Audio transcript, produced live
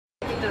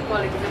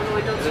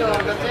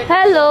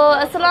Hello,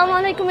 আসসালামু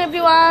আলাইকুম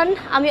everyone.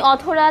 আমি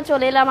অথরা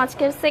চলে এলাম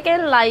আজকের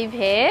সেকেন্ড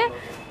লাইভে।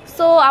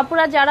 সো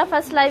আপুরা যারা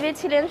ফার্স্ট লাইভে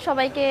ছিলেন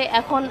সবাইকে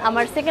এখন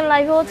আমার সেকেন্ড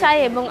লাইভেও চাই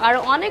এবং আরও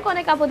অনেক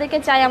অনেক আপুদেরকে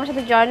চাই আমার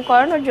সাথে জয়েন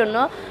করানোর জন্য।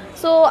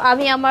 সো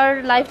আমি আমার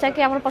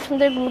লাইভটাকে আমার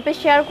পছন্দের গ্রুপে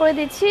শেয়ার করে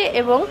দিচ্ছি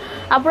এবং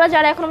আপনারা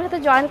যারা এখন আমার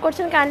সাথে জয়েন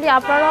করছেন কাইন্ডলি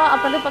আপনারাও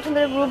আপনাদের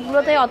পছন্দের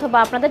গ্রুপগুলোতে অথবা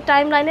আপনাদের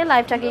টাইম লাইনে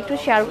লাইভটাকে একটু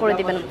শেয়ার করে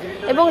দিবেন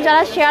এবং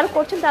যারা শেয়ার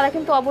করছেন তারা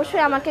কিন্তু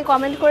অবশ্যই আমাকে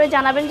কমেন্ট করে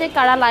জানাবেন যে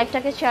কারা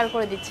লাইভটাকে শেয়ার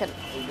করে দিচ্ছেন।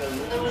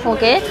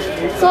 ওকে,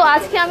 সো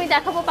আজকে আমি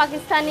দেখাবো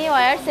পাকিস্তানি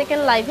ওয়্যার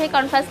সেকেন্ড লাইভে,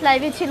 কারণ ফার্স্ট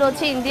লাইভে ছিল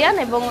হচ্ছে ইন্ডিয়ান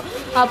এবং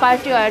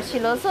পার্টি ওয়্যার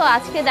ছিল। সো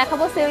আজকে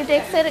দেখাবো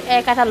সেলিটেক্সের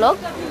ক্যাটালগ।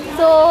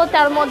 তো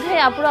তার মধ্যে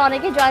আপনারা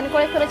অনেকেই জয়েন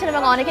করে ফেলেছেন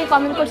এবং অনেকেই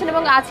কমেন্ট করছেন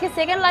এবং আজকে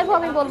সেকেন্ড লাইভও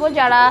আমি বলবো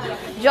যারা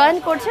জয়েন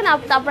করছেন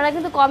আপনারা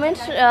কিন্তু কমেন্ট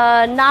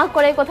না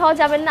করে কোথাও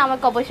যাবেন না,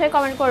 আমাকে অবশ্যই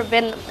কমেন্ট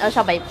করবেন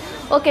সবাই।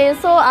 ওকে,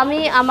 সো আমি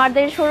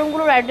আমাদের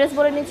শোরুমগুলোর অ্যাড্রেস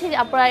বলে নিচ্ছি,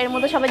 আপনারা এর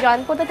মধ্যে সবাই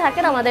জয়েন করতে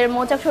থাকেন। আমাদের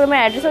মৌচাক শোরুমের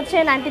অ্যাড্রেস হচ্ছে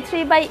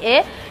 93/A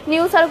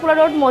নিউ সার্কুলার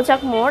রোড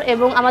মৌচাক মোড়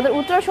এবং আমাদের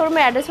উত্তরা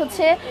শোরুমের অ্যাড্রেস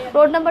হচ্ছে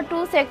road number 2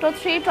 sector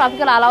 3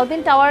 tropical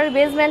Alauddin tower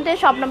বেসমেন্টে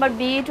shop number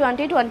B20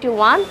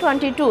 21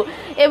 22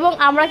 এবং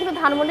আমরা কিন্তু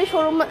ধানমন্ডি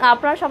শোরুম,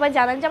 আপনারা সবাই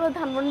জানেন যে আমাদের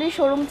ধানমন্ডি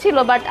শোরুম ছিল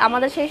বাট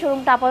আমাদের সেই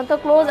শোরুমটা আপাতত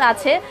ক্লোজ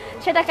আছে।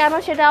 সেটা কেন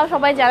সেটাও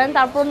সবাই জানেন।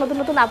 তারপর নতুন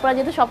নতুন আপনারা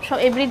যেহেতু সব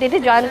এভরি ডেটে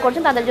জয়েন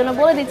করছেন তাদের জন্য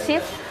বলে দিচ্ছি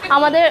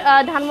আমাদের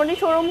ধানমন্ডি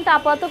শোরুমটা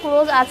আপাতত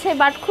ক্লোজ আছে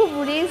বাট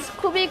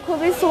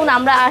খুবই সুন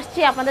আমরা আসছি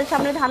আপনাদের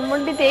সামনে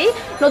ধানমন্ডিতেই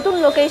নতুন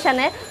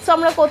লোকেশানে। সো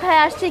আমরা কোথায়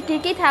আসছি,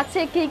 কী থাকছে,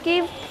 কী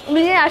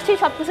নিয়ে আসছি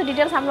সব কিছু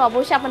ডিটেলস আমরা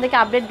অবশ্যই আপনাদেরকে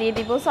আপডেট দিয়ে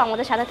দিব। সো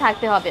আমাদের সাথে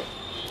থাকতে হবে।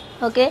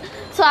 ওকে,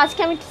 সো আজকে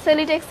আমি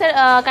সেলিটেক্সের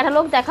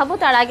ক্যাটালগ দেখাবো।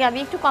 তার আগে আমি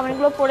একটু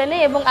কমেন্টগুলো পড়ে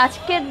নিই এবং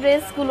আজকের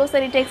ড্রেসগুলো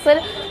সেলিটেক্সের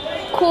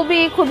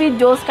খুবই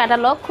জোস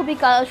ক্যাটালগ, খুবই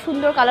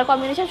সুন্দর কালার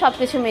কম্বিনেশন সব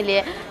কিছু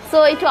মিলিয়ে। সো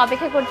একটু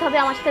অপেক্ষা করতে হবে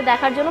আমার সাথে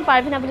দেখার জন্য।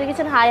 পারভিন আপু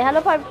লিখেছেন হাই, হ্যালো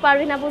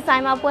পারভিন আপু।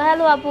 সাইমা আপু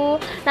হ্যালো আপু।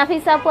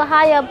 নাফিসা আপু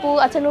হাই আপু।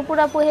 আচ্ছা নূপুর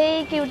আপু হেই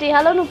কিউটি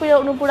হ্যালো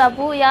নূপুর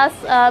আপু। ইয়াস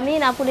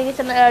মিন আপু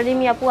লিখেছেন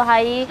রিমি আপু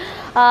হাই।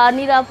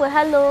 নীরা আপু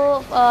হ্যালো।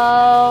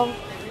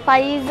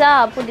 ফাইজা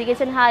আপু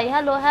লিখেছেন হাই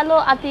হ্যালো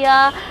আতিয়া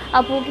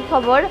আপু কি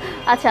খবর।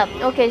 আচ্ছা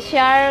ওকে,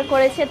 শেয়ার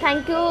করেছে,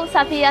 থ্যাংক ইউ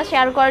সাফিয়া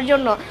শেয়ার করার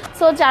জন্য।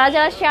 সো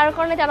যারা শেয়ার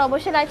করেন তারা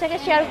অবশ্যই লাইভটাকে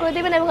শেয়ার করে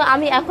দেবেন এবং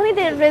আমি এখনই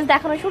ড্রেস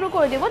দেখানো শুরু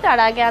করে দেবো। তার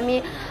আগে আমি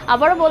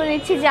আবারও বলে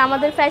দিচ্ছি যে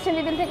আমাদের ফ্যাশন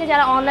রিভিল থেকে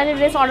যারা অনলাইনে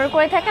ড্রেস অর্ডার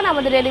করে থাকেন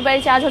আমাদের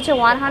ডেলিভারি চার্জ হচ্ছে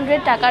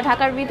 100 টাকা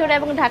ঢাকার ভিতরে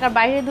এবং ঢাকার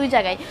বাইরে দুই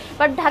জায়গায়।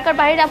 বাট ঢাকার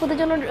বাইরে আপনাদের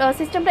জন্য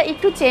সিস্টেমটা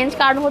একটু চেঞ্জ,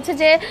 কারণ হচ্ছে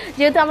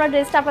যেহেতু আমরা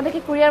ড্রেসটা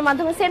আপনাদেরকে কুরিয়ার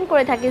মাধ্যমে সেন্ড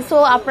করে থাকি। সো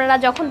আপনারা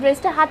যখন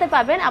ড্রেসটা হাতে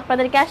পাবেন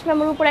আপনাদের ক্যাশ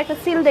মেমোর উপরে একটা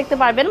সিল দেখতে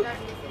পারবেন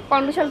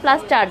কন্ডিশন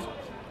প্লাস চার্জ।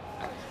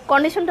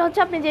 কন্ডিশনটা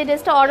হচ্ছে আপনি যে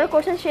ড্রেসটা অর্ডার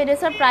করছেন সেই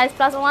ড্রেসের প্রাইস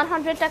প্লাস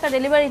 100 টাকা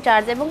ডেলিভারি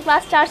চার্জ এবং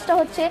প্লাস চার্জটা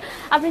হচ্ছে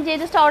আপনি যে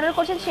ড্রেসটা অর্ডার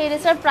করছেন সেই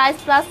ড্রেসের প্রাইস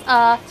প্লাস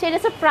সেই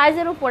ড্রেসের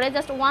প্রাইসের উপরে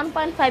জাস্ট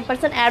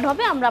 1.5% অ্যাড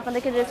হবে। আমরা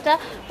আপনাদেরকে ড্রেসটা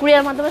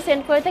কুরিয়ার মাধ্যমে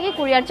সেন্ড করে থাকি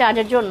কুরিয়ার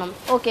চার্জের জন্য।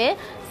 ওকে,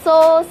 সো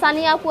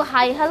সানিয়া আপু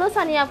হাই হ্যালো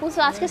সানিয়া আপু।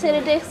 সো আজকে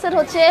সেলিটেক্সের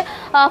হচ্ছে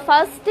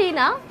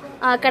ফাস্টিনা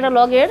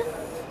ক্যাটালগের।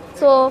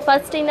 সো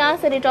ফাস্টিনা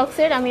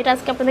সেলিটক্সের আমি এটা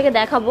আজকে আপনাদেরকে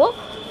দেখাবো।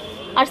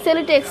 আর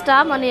সেলিটেক্সটা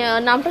মানে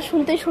নামটা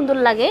শুনতেই সুন্দর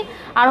লাগে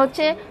আর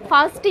হচ্ছে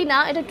ফাস্টিনা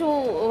এটা একটু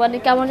মানে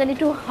কেমন জানি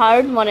একটু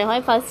হার্ড মনে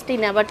হয়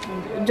ফাস্টিনা, বাট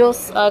জোস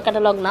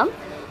ক্যাটালগ নাম।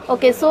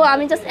 ওকে, সো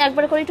আমি জাস্ট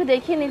একবার করে একটু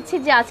দেখিয়ে নিচ্ছি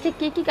যে আজকে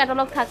কী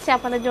ক্যাটালগ থাকছে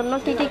আপনাদের জন্য,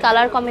 কী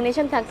কালার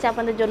কম্বিনেশন থাকছে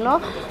আপনাদের জন্য,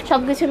 সব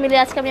কিছু মিলে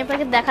আজকে আমি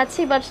আপনাকে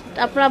দেখাচ্ছি। বাট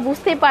আপনারা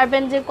বুঝতেই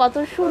পারবেন যে কত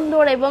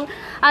সুন্দর এবং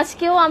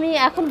আজকেও আমি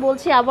এখন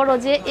বলছি আবারও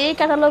যে এই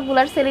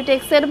ক্যাটালগুলোর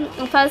সেলিটেক্সের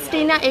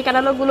ফাস্টিনা এই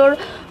ক্যাটালগুলোর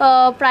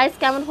প্রাইস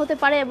কেমন হতে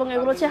পারে এবং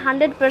এগুলো হচ্ছে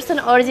 100%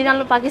 অরিজিনাল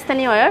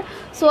পাকিস্তানি ওয়্যার।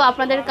 সো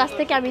আপনাদের কাছ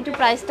থেকে আমি একটু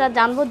প্রাইসটা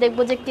জানবো,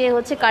 দেখবো যে কে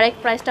হচ্ছে কারেক্ট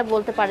প্রাইসটা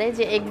বলতে পারে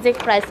যে এক্সাক্ট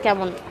প্রাইস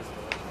কেমন।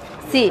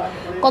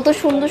 কত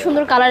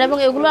সুন্দর কালার এবং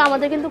এগুলো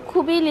আমাদের কিন্তু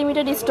খুবই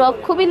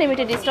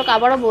লিমিটেড স্টক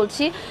আবারও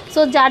বলছি। সো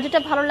যার যেটা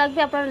ভালো লাগবে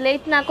আপনারা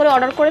লেট না করে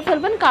অর্ডার করে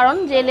ফেলবেন, কারণ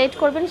যে লেট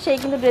করবেন সেই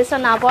কিন্তু ড্রেসটা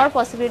না পাওয়ার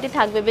পসিবিলিটি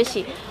থাকবে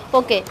বেশি।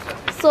 ওকে,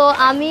 সো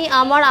আমি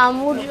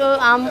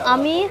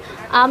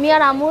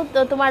আর আমু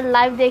তোমার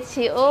লাইভ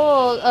দেখছি। ও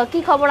কি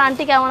খবর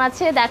আন্টি, কেমন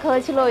আছে? দেখা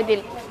হয়েছিল ওই দিন।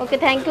 ওকে,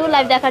 থ্যাংক ইউ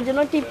লাইভ দেখার জন্য।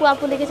 টিপু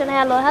আপু লিখেছেন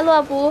হ্যালো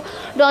আপু।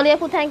 ডলি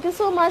আপু thank you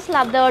so much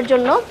love দেওয়ার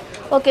জন্য।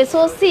 ওকে, সো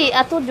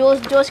এত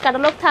জোস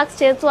ক্যাটালগ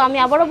থাকছে। তো আমি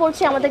আবারও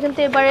বলছি আমাদের কিন্তু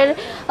এবারের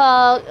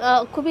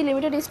খুবই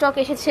লিমিটেড স্টক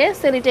এসেছে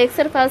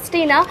সেলিটেক্সের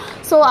ফাস্টিনা।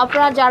 সো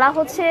আপনারা যারা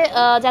হচ্ছে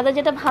যাদের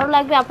যেটা ভালো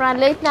লাগবে আপনারা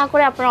লেট না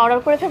করে আপনারা অর্ডার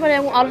করে ফেলবেন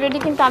এবং অলরেডি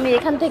কিন্তু আমি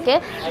এখান থেকে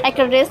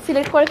একটা ড্রেস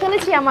সিলেক্ট করে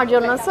ফেলেছি আমার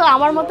জন্য। সো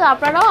আমার মতো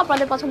আপনারাও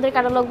আপনাদের পছন্দের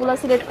ক্যাটালগুলো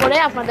সিলেক্ট করে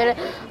আপনাদের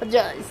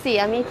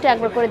আমি একটু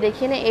একবার করে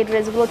দেখিয়ে নিই এই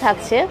ড্রেসগুলো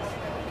থাকছে।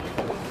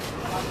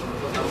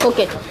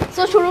 ওকে,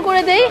 সো শুরু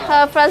করে দেই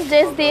ফার্স্ট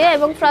ড্রেস দিয়ে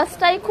এবং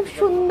ফার্স্টটাই খুব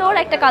সুন্দর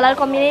একটা কালার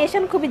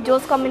কম্বিনেশন, খুবই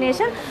জোস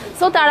কম্বিনেশন।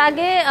 সো তার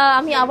আগে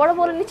আমি আবারও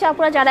বলে নিচ্ছি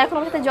আপনারা যারা এখন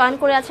আমার সাথে জয়েন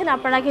করে আছেন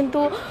আপনারা কিন্তু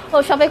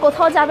সবাই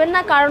কোথাও যাবেন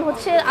না, কারণ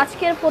হচ্ছে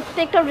আজকের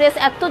প্রত্যেকটা ড্রেস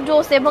এত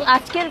জোস এবং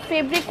আজকের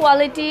ফেব্রিক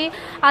কোয়ালিটি,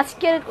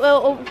 আজকের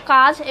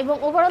কাজ এবং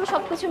ওভারঅল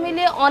সব কিছু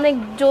মিলিয়ে অনেক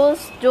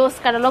জোস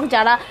ক্যাটালগ।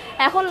 যারা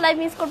এখন লাইভ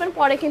মিস করবেন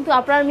পরে কিন্তু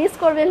আপনারা মিস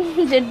করবেন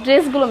যে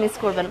ড্রেসগুলো মিস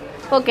করবেন।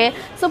 ওকে,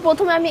 সো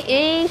প্রথমে আমি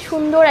এই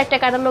সুন্দর একটা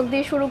ক্যাটালগ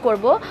দিয়ে শুরু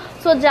করব।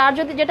 সো যার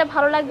যদি যেটা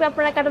ভালো লাগবে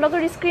আপনারা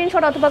ক্যাটালগের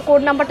স্ক্রিনশট অথবা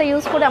কোড নাম্বারটা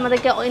ইউজ করে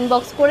আমাদেরকে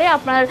ইনবক্স করে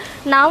আপনার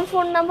নাম,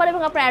 ফোন নাম্বার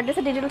এবং আপনার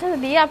অ্যাড্রেসের ডিটেলসটা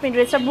দিয়ে আপনি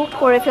ড্রেসটা বুক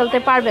করে ফেলতে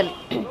পারবেন।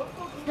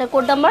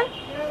 কোড নাম্বার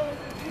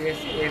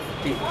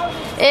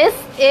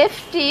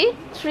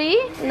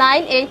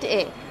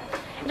SFT398A,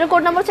 এটার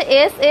কোড নাম্বার হচ্ছে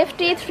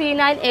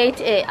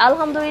SFT398A।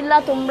 আলহামদুলিল্লাহ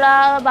তোমরা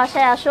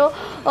বাসায়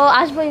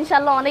আসবো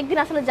ইনশাল্লাহ। অনেকদিন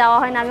আসলে যাওয়া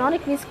হয় না, আমি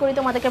অনেক মিস করি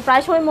তোমাদেরকে,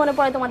 প্রায় সময় মনে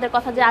পড়ে তোমাদের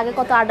কথা যে আগে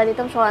কত আড্ডা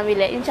দিতাম সবাই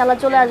মিলে। ইনশাল্লাহ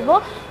চলে আসবো,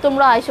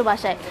 তোমরা আইসো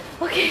বাসায়।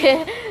 ওকে,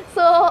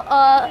 সো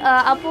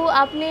আপু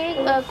আপনি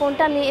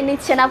কোনটা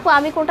নিচ্ছেন? আপু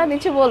আমি কোনটা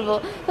নিচ্ছি বলবো,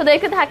 তো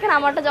দেখে থাকেন,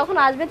 আমারটা যখন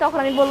আসবে তখন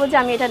আমি বলবো যে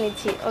আমি এটা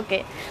নিচ্ছি। ওকে,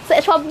 সো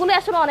সবগুলো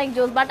আসলে অনেক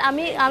জোস, বাট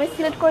আমি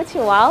সিলেক্ট করেছি,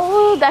 ওয়াও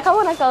দেখাবো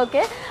না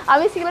কাউকে,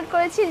 আমি সিলেক্ট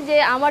করেছি যে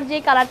আমার যে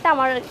কালারটা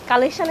আমার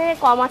কালেকশানে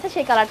কম আছে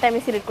সেই কালারটা আমি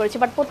সিলেক্ট করেছি।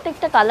 বাট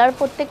প্রত্যেকটা কালার,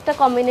 প্রত্যেকটা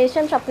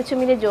কম্বিনেশন সব কিছু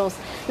মিলে জোস।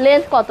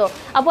 লেন্থ কত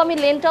আপু আমি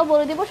লেন্থটাও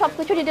বলে দিব, সব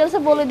কিছু ডিটেলসে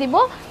বলে দিব।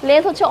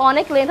 লেন্থ হচ্ছে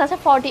অনেক লেন্থ আছে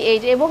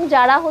 48, এবং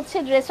যারা হচ্ছে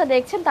ড্রেসটা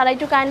দেখছেন তারা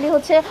একটু কাইন্ডলি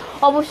হচ্ছে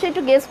অবশ্যই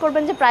একটু গেস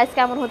করবেন যে প্রাইস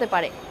কেমন হতে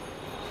পারে।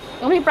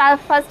 আমি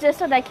ফার্স্ট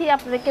ড্রেসটা দেখিয়ে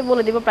আপনাদেরকে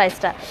বলে দিব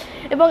প্রাইসটা।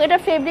 এবং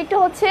এটার ফেব্রিকটা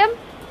হচ্ছে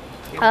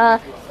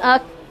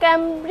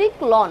ক্যামব্রিক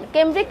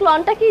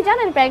লনটা কি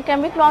জানেন?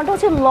 ক্যামব্রিক লনটা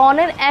হচ্ছে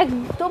লনের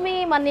একদমই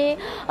মানে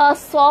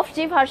সফট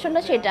যে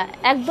ভার্সনটা, সেটা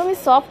একদমই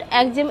সফট,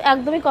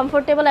 একদমই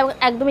কমফোর্টেবল এবং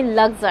একদমই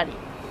লাক্সারি।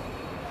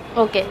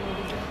 ওকে,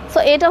 সো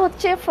এটা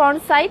হচ্ছে ফ্রন্ট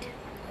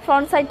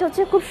সাইডটা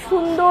হচ্ছে খুব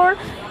সুন্দর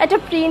একটা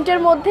প্রিন্টের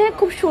মধ্যে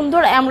খুব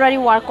সুন্দর এমব্রয়ডারি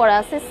ওয়ার্ক করা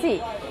আছে,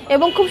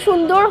 এবং খুব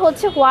সুন্দর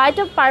হচ্ছে হোয়াইট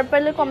আর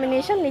পার্পেলের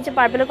কম্বিনেশন, নিচে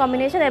পার্পেলের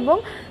কম্বিনেশন, এবং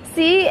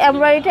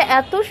এমব্রয়ডারিটা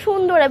এত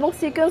সুন্দর এবং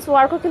সিকোয়েন্স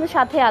ওয়ার্কও কিন্তু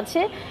সাথে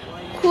আছে,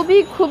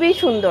 খুবই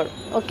সুন্দর।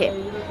 ওকে,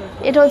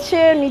 এটা হচ্ছে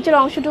নিচের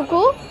অংশটুকু,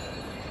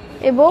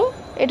 এবং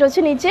এটা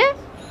হচ্ছে নিচে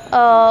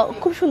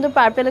খুব সুন্দর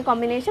পার্পেলের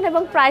কম্বিনেশন।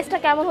 এবং প্রাইসটা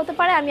কেমন হতে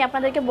পারে আমি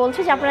আপনাদেরকে বলছি,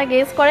 যে আপনারা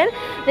গেস করেন,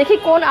 দেখি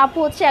কোন আপু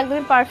হচ্ছে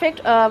একদমই পারফেক্ট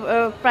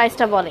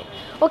প্রাইসটা বলে।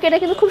 ওকে, এটা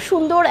কিন্তু খুব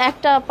সুন্দর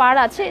একটা পার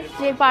আছে,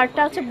 যে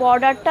পারটা হচ্ছে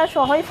বর্ডারটা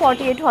সহই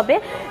 48 হবে।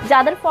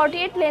 যাদের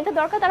 48 লেন্থের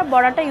দরকার তারা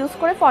বর্ডারটা ইউজ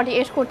করে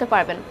 48 করতে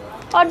পারবেন,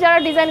 আর যারা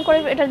ডিজাইন করে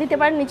এটা দিতে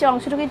পারেন নিচে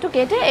অংশটুকু একটু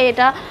কেটে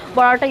এটা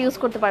বর্ডারটা ইউজ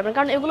করতে পারবেন,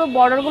 কারণ এগুলো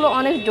বর্ডারগুলো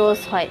অনেক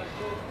জোস হয়।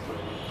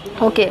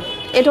 ওকে,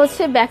 এটা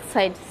হচ্ছে ব্যাক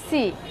সাইড,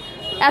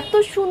 এত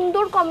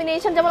সুন্দর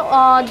কম্বিনেশন, যেমন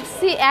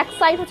এক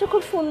সাইড হচ্ছে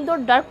খুব সুন্দর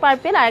ডার্ক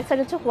পার্পেল, আর এক সাইড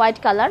হচ্ছে হোয়াইট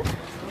কালার,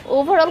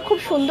 ওভারঅল খুব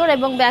সুন্দর।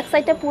 এবং ব্যাক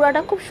সাইডটা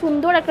পুরাটা খুব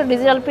সুন্দর একটা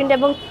ডিজিটাল প্রিন্ট,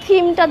 এবং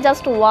থিমটা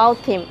জাস্ট ওয়াও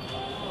থিম।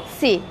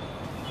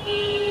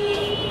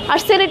 আর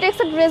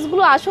সেলিটেক্সের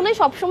ড্রেসগুলো আসলে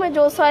সবসময়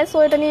জোস হয়, সো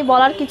এটা নিয়ে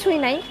বলার কিছুই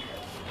নাই।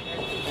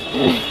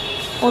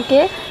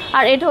 ওকে,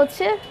 আর এটা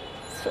হচ্ছে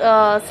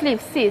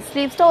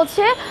স্লিভসটা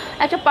হচ্ছে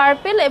একটা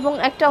পার্পেল এবং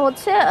একটা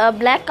হচ্ছে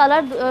ব্ল্যাক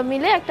কালার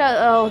মিলে একটা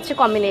হচ্ছে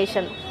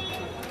কম্বিনেশন।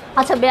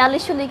 আচ্ছা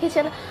 4200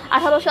 লিখেছেন,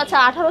 1800, আচ্ছা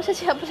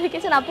 1800 আপু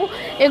লিখেছেন। আপু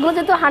এগুলো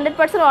যেহেতু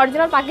 100%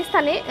 অরিজিনাল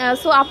পাকিস্তানি,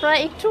 সো আপনারা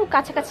একটু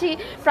কাছাকাছি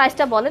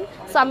প্রাইসটা বলেন,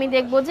 সো আমি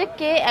দেখবো যে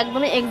কে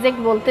একদমই এক্সাক্ট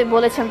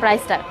বলেছেন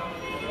প্রাইসটা।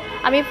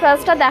 আমি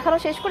প্রাইসটা দেখানো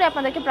শেষ করে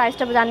আপনাদেরকে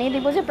প্রাইসটা জানিয়ে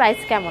দিব যে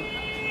প্রাইস কেমন।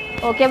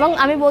 ওকে, এবং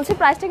আমি বলছি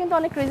প্রাইসটা কিন্তু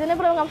অনেক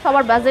রিজনেবল, এবং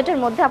সবার বাজেটের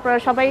মধ্যে আপনারা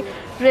সবাই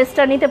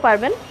ড্রেসটা নিতে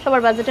পারবেন,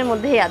 সবার বাজেটের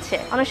মধ্যেই আছে।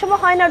 অনেক সময়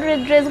হয় না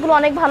ড্রেসগুলো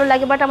অনেক ভালো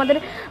লাগে, বাট আমাদের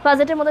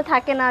বাজেটের মধ্যে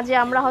থাকে না, যে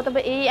আমরা হয়তো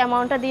এই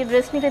অ্যামাউন্টটা দিয়ে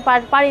ড্রেস নিতে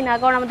পারি না,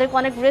 কারণ আমাদেরকে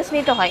অনেক ড্রেস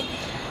নিতে হয়।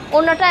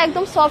 অন্যটা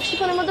একদম সফট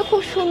শিফনের মধ্যে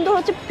খুব সুন্দর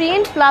হচ্ছে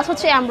প্রিন্ট প্লাস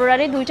হচ্ছে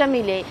এমব্রয়ডারি দুইটা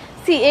মিলে।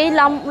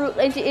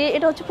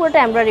 এটা হচ্ছে পুরোটা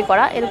এমব্রয়ডারি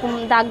করা, এরকম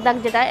দাগ দাগ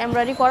যেটা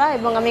এমব্রয়ডারি করা,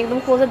 এবং আমি একদম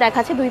ক্লোজে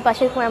দেখাচ্ছি, দুই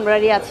পাশে এরকম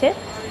এমব্রয়ডারি আছে,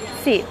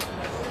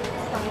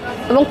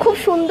 এবং খুব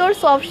সুন্দর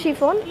সফট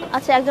শিফন।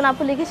 আচ্ছা একজন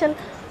আপু লিখেছেন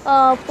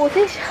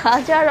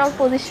 25,000 আর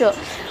 2500,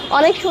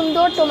 অনেক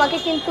সুন্দর, তোমাকে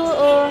কিন্তু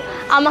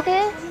আমাকে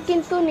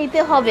কিন্তু নিতে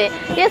হবে।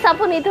 ইয়েস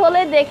আপু, নিতে হলে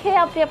দেখে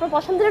আপনি আপনার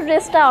পছন্দের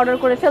ড্রেসটা অর্ডার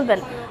করে ফেলবেন।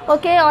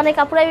 ওকে, অনেক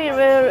আপুরাই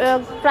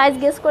প্রাইস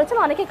গেস করেছেন,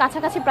 অনেকে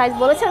কাছাকাছি প্রাইস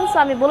বলেছেন, সো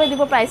আমি বলে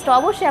দিব প্রাইসটা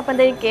অবশ্যই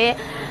আপনাদেরকে।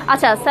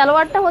 আচ্ছা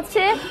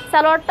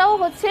সালোয়ারটাও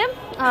হচ্ছে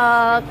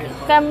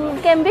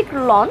ক্যামব্রিক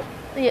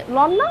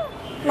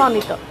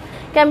লনই তো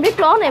ক্যামব্রিক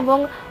লন, এবং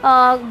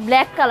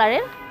ব্ল্যাক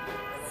কালারের।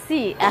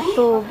 এত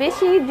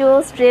বেশি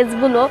জোস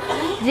ড্রেসগুলো,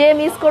 যে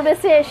মিস করবে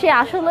সে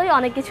আসলেই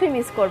অনেক কিছুই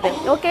মিস করবে।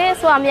 ওকে,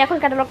 সো আমি এখন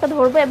ক্যাটালগটা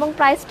ধরবো এবং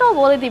প্রাইসটাও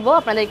বলে দিব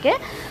আপনাদেরকে।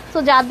 সো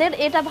যাদের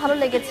এটা ভালো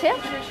লেগেছে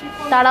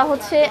তারা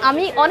হচ্ছে,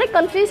 আমি অনেক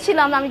কনফিউজ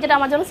ছিলাম, আমি যেটা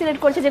আমার জন্য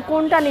সিলেক্ট করেছি যে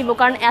কোনটা নিব,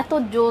 কারণ এত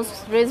জোস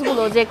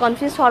ড্রেসগুলো যে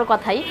কনফিউজ হওয়ার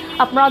কথাই,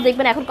 আপনারাও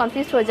দেখবেন এখন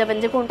কনফিউজ হয়ে যাবেন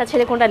যে কোনটা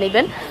ছেড়ে কোনটা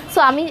নেবেন। সো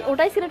আমি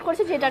ওটাই সিলেক্ট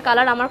করেছি যেটা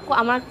কালার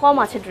আমার কম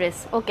আছে ড্রেস।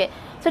 ওকে,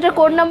 সো এটার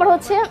কোড নাম্বার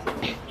হচ্ছে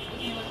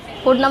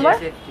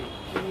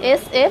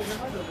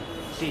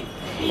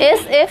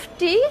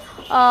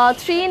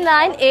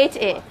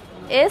SFT398A,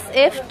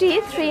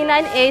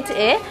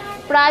 SFT398A।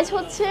 প্রাইস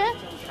হচ্ছে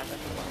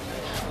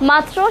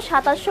মাত্র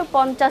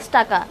 2750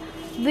 টাকা,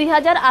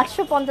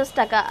 2850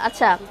 টাকা।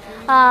 আচ্ছা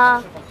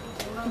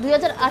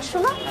 2800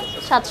 না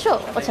 700,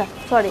 আচ্ছা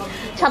সরি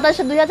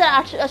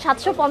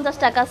 2750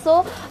 টাকা। সো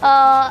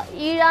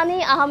ইরানি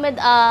আহমেদ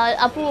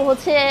আপু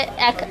হচ্ছে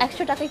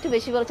 100 টাকা একটু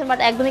বেশি বলেছেন, বাট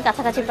একদমই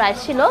কাছাকাছি প্রাইস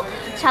ছিল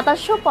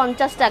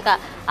 2750 টাকা।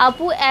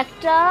 আপু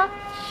একটা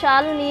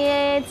শাল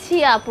নিয়েছি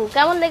আপু,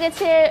 কেমন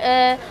লেগেছে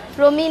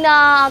রমিনা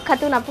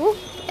খাতুন আপু,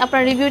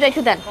 আপনার রিভিউটা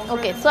একটু দেন।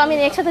 ওকে, সো আমি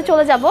নেক্সট সাথে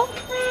চলে যাব।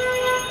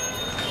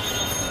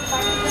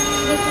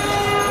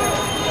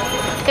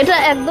 এটা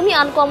একদমই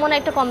আনকমন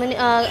একটা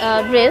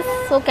ড্রেস।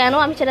 সো কেন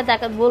আমি সেটা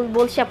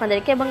বলছি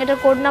আপনাদেরকে, এবং এটার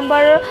কোড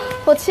নাম্বার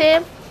হচ্ছে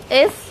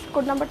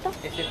কোড নাম্বারটা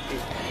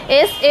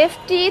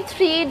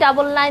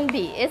SF399B,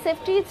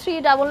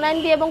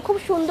 SF399B, এবং খুব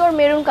সুন্দর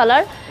মেরুন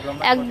কালার,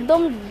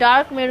 একদম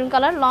ডার্ক মেরুন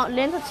কালার।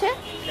 লেন্থ হচ্ছে,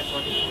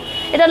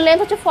 এটার লেন্থ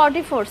হচ্ছে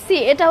 44। সি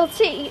এটা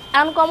হচ্ছে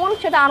আনকমন।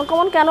 সেটা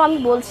আনকমন কেন আমি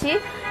বলছি,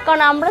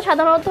 কারণ আমরা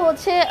সাধারণত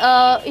হচ্ছে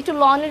একটু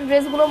লনের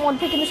ড্রেসগুলোর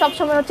মধ্যে কিন্তু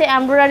সবসময় হচ্ছে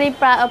এমব্রয়ডারি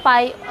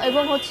পাই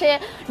এবং হচ্ছে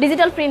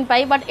ডিজিটাল প্রিন্ট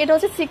পাই, বাট এটা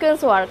হচ্ছে সিকোয়েন্স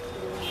ওয়ার্ক।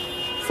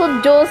 সো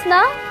জোস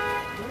না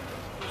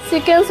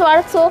সিকোয়েন্স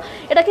ওয়ার্ক। সো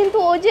এটা কিন্তু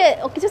ওই যে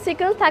কিছু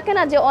সিকোয়েন্স থাকে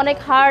না যে অনেক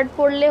হার্ড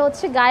পরলে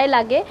হচ্ছে গায়ে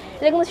লাগে,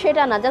 এটা কিন্তু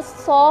সেটা না, জাস্ট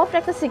সফট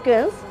একটা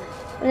সিকোয়েন্স,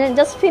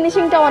 জাস্ট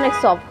ফিনিশিংটা অনেক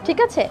সফট। ঠিক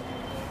আছে,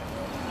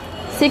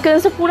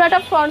 সিকোয়েন্সটা পুরাটা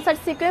ফ্রন্ট সাইড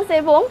সিকোয়েন্স,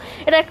 এবং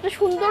এটা একটা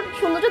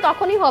সৌন্দর্য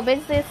তখনই হবে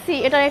যে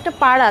এটার একটা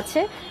পার্ট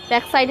আছে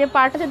ব্যাক সাইডের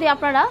পার্টটা, যদি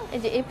আপনারা এই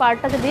যে এই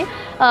পার্টটা যদি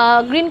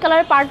গ্রিন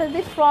কালারের পার্টটা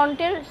যদি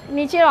ফ্রন্টের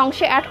নিচের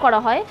অংশে অ্যাড করা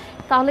হয়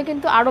তাহলে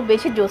কিন্তু আরও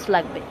বেশি জোস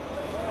লাগবে।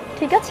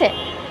 ঠিক আছে,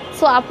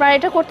 সো আপনারা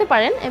এটা করতে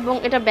পারেন। এবং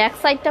এটা ব্যাক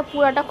সাইডটা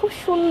পুরাটা খুব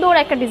সুন্দর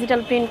একটা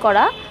ডিজিটাল প্রিন্ট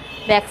করা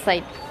ব্যাক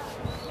সাইড।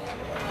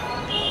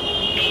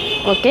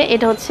 ওকে,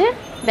 এটা হচ্ছে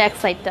ব্যাক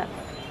সাইডটা।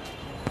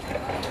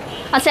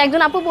 আচ্ছা,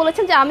 একজন আপু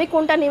বলেছেন যে আমি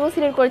কোনটা নেব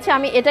সিলেক্ট করেছি,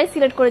 আমি এটাই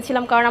সিলেক্ট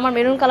করেছিলাম কারণ আমার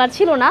মেরুন কালার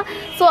ছিল না।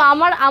 সো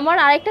আমার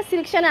আরেকটা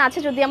সিলেকশানে আছে,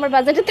 যদি আমার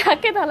বাজেটে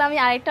থাকে তাহলে আমি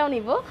আরেকটাও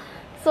নিব।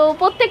 সো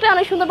প্রত্যেকটা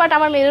অনেক সুন্দর, বাট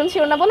আমার মেরুন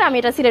ছিল না বলে আমি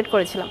এটা সিলেক্ট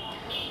করেছিলাম।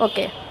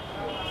 ওকে,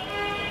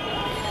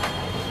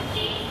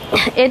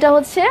 এটা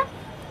হচ্ছে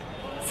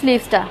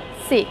স্লিভসটা।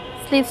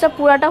 স্লিভসটা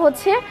পুরাটা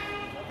হচ্ছে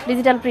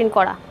ডিজিটাল প্রিন্ট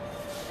করা।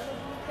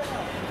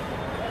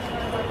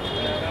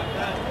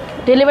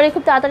 ডেলিভারি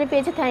খুব তাড়াতাড়ি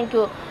পেয়েছে, থ্যাংক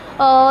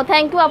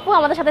ইউ আপু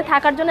আমাদের সাথে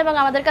থাকার জন্য এবং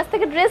আমাদের কাছ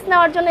থেকে ড্রেস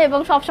নেওয়ার জন্য, এবং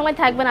সবসময়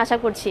থাকবেন আশা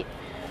করছি।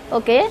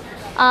 ওকে,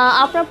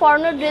 আপনার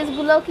পরনের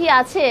ড্রেসগুলো কি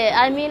আছে,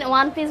 আই মিন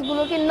ওয়ান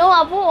পিসগুলো কি? নো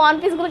আপু, ওয়ান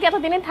পিসগুলো কি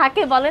এতদিনে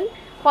থাকে বলেন?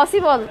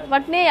 পসিবল,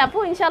 বাট নেই আপু।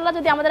 ইনশাল্লাহ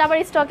যদি আমাদের আবার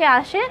স্টকে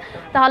আসে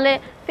তাহলে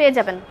পেয়ে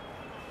যাবেন।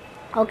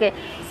 ওকে,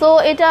 সো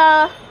এটা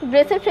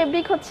ড্রেসের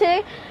ফেব্রিক হচ্ছে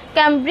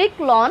ক্যামব্রিক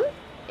লন,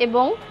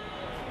 এবং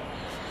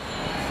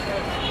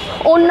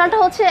ওড়নাটা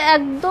হচ্ছে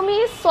একদমই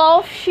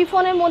সফট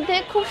শিফনের মধ্যে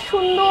খুব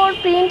সুন্দর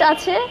প্রিন্ট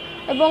আছে,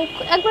 এবং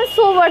একবার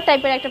সোভার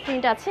টাইপের একটা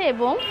প্রিন্ট আছে,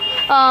 এবং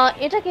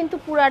এটা কিন্তু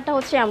পুরাটা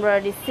হচ্ছে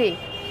এমব্রয়ডারি।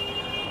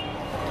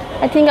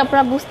 আই থিঙ্ক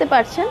আপনারা বুঝতে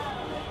পারছেন।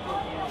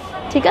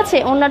 ঠিক আছে,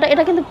 ওড়নাটা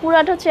এটা কিন্তু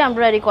পুরাটা হচ্ছে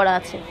এমব্রয়ডারি করা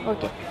আছে।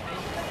 ওকে,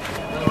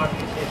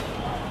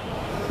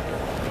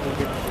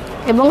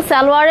 এবং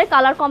সালোয়ারের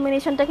কালার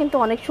কম্বিনেশনটা কিন্তু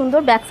অনেক সুন্দর,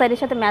 ব্যাক সাইডের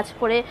সাথে ম্যাচ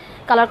করে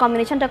কালার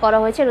কম্বিনেশনটা করা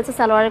হয়েছে। এটা হচ্ছে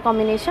সালোয়ারের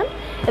কম্বিনেশন,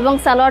 এবং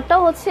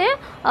সালোয়ারটাও হচ্ছে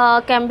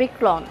ক্যামব্রিক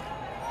লন।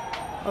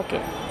 ওকে,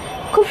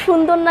 খুব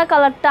সুন্দর না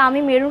কালারটা? আমি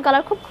মেরুন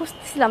কালার খুব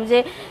খুঁজছিলাম যে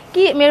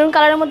কি মেরুন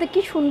কালারের মধ্যে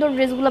কি সুন্দর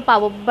ড্রেসগুলো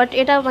পাবো, বাট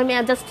এটা আমি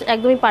জাস্ট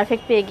একদমই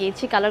পারফেক্ট পেয়ে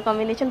গিয়েছি, কালার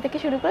কম্বিনেশন থেকে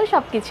শুরু করে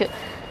সব কিছু।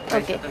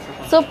 ওকে,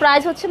 সো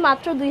প্রাইস হচ্ছে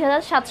মাত্র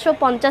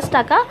 2750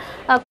 টাকা।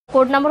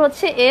 কোড নাম্বার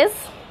হচ্ছে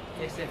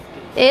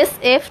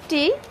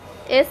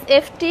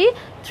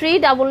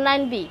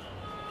SF399B,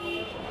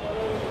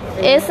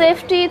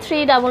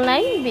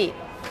 SF399B।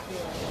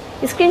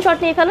 স্ক্রিনশট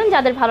নিয়ে ফেলেন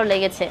যাদের ভালো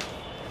লেগেছে।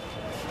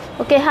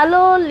 ওকে,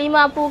 হ্যালো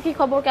লিমা আপু, কি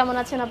খবর, কেমন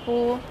আছেন আপু?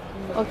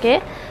 ওকে,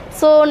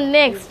 সো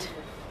নেক্সট,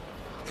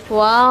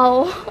 ওয়াও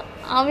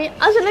আমি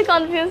আসলে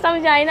কনফিউজ, আমি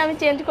জানি না আমি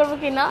চেঞ্জ করবো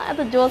কি না, এত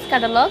জোস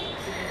ক্যাটালগ।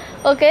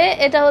 ওকে,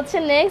 এটা হচ্ছে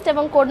নেক্সট,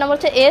 এবং কোড নাম্বার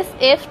হচ্ছে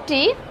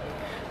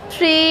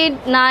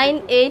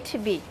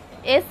SF398B,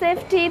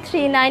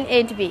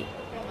 SF398B।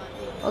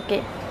 ওকে,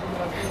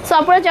 সো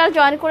আপনারা যারা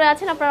জয়েন করে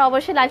আছেন আপনারা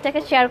অবশ্যই লাইভটাকে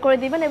শেয়ার করে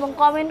দিবেন এবং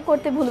কমেন্ট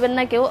করতে ভুলবেন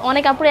না কেউ।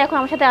 অনেক আপুরা এখন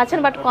আমার সাথে আছেন,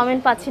 বাট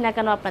কমেন্ট পাচ্ছি না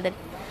কেন আপনাদের।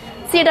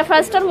 এটা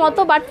ফার্স্টটার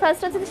মতো, বাট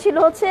ফার্স্টটা ছিল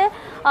হচ্ছে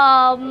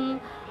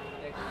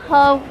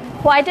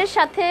হোয়াইটের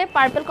সাথে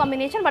পার্পল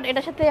কম্বিনেশন, বাট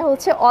এটার সাথে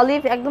হচ্ছে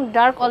অলিভ, একদম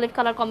ডার্ক অলিভ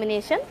কালার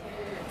কম্বিনেশন।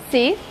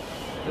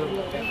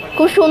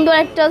 খুব সুন্দর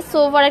একটা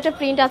সোভার একটা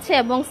প্রিন্ট আছে,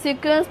 এবং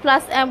সিকোয়েন্স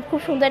প্লাস খুব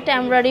সুন্দর একটা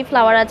এমব্রয়ডারি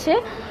ফ্লাওয়ার আছে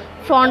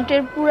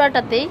ফ্রন্টের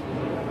পুরাটাতেই।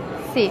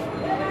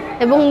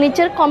 এবং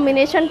নিচের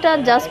কম্বিনেশনটা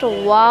জাস্ট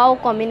ওয়াও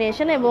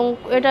কম্বিনেশন, এবং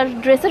এটার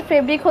ড্রেসের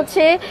ফেব্রিক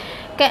হচ্ছে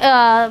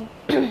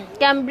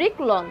ক্যামব্রিক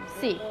লন।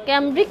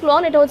 ক্যামব্রিক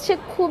লন, এটা হচ্ছে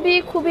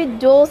খুবই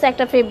জোস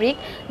একটা ফেব্রিক।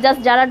 জাস্ট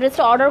যারা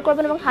ড্রেসটা অর্ডার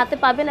করবেন এবং হাতে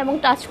পাবেন এবং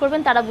টাচ করবেন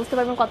তারা বুঝতে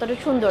পারবেন কতটা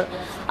সুন্দর।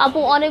 আপু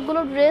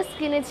অনেকগুলো ড্রেস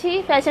কিনেছি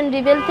ফ্যাশন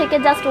রিবেল থেকে,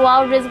 জাস্ট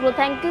ওয়াও ড্রেসগুলো।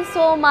 Thank you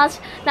so much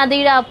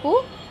Nadira আপু।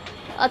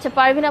 আচ্ছা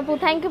পারভিন আপু,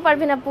 থ্যাংক ইউ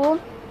পারভিন আপু।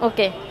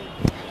 ওকে,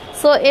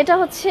 সো এটা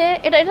হচ্ছে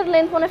এটার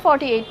লেন্থ মনে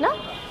 48 না?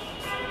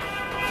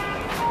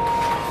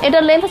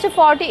 এটার লেন্থ হচ্ছে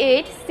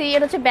 48।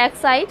 এটা হচ্ছে ব্যাক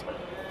সাইড,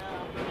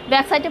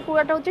 ব্যাক সাইডে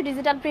পুরোটা হচ্ছে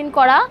ডিজিটাল প্রিন্ট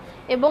করা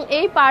এবং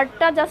এই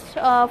পার্টটা জাস্ট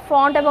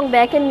ফ্রন্ট এবং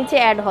ব্যাকের নিচে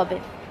অ্যাড হবে।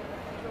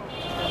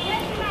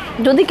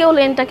 যদি কেউ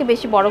লেনটাকে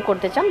বেশি বড়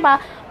করতে চান বা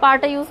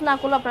পার্টটা ইউজ না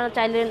করলে আপনারা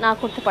চাইলে না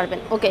করতে পারবেন।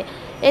 ওকে,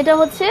 এটা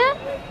হচ্ছে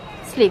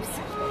স্লিভস।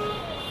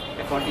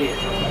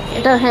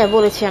 এটা হ্যাঁ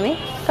বলেছি আমি,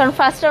 কারণ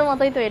ফার্স্টটার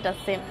মতোই তো এটা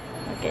সেম।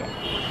 ওকে,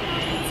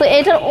 সো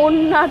এটার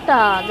ওড়নাটা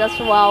জাস্ট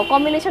ওয়াও,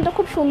 কম্বিনেশনটা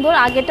খুব সুন্দর।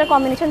 আগেরটা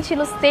কম্বিনেশন ছিল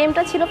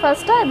সেমটা ছিল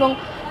ফার্স্টটা, এবং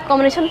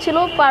কম্বিনেশন ছিল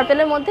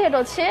পার্পেলের মধ্যে, এটা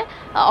হচ্ছে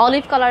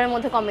অলিভ কালারের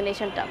মধ্যে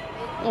কম্বিনেশনটা।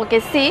 ওকে,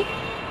 সি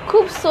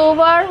খুব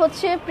সোবার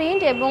হচ্ছে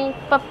প্রিন্ট এবং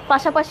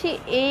পাশাপাশি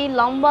এই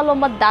লম্বা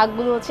লম্বা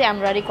দাগগুলো হচ্ছে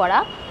এমব্রয়ডারি করা।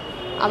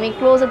 আমি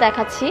ক্লোজে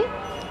দেখাচ্ছি,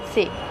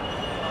 সি।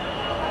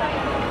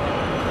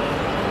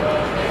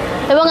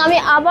 এবং আমি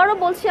আবারও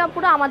বলছি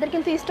আপুরা, আমাদের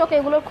কিন্তু স্টক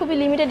এগুলোর খুবই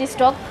লিমিটেড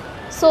স্টক।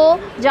 সো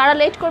যারা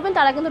লেট করবেন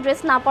তারা কিন্তু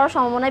ড্রেস না পাওয়ার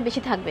সম্ভাবনাই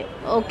বেশি থাকবে।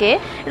 ওকে,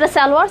 এটা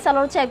সালোয়ার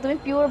হচ্ছে একদমই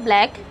পিওর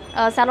ব্ল্যাক।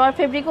 সালোয়ার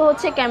ফেব্রিকও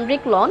হচ্ছে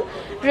ক্যামব্রিক লন,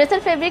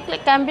 ড্রেসের fabric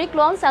cambric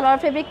loan, salwar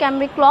fabric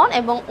cambric loan,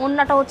 এবং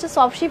ওড়নাটা হচ্ছে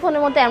সফট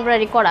শিফনের মধ্যে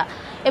এমব্রয়ডারি করা।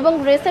 এবং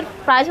ড্রেসের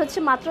প্রাইস হচ্ছে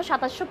মাত্র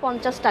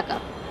 2750 টাকা।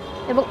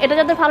 এবং এটা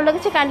যাদের ভালো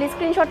লেগেছে কাইন্ডলি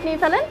স্ক্রিনশট নিয়ে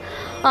ফেলেন।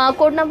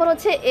 কোড নাম্বার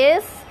হচ্ছে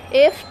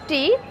SFT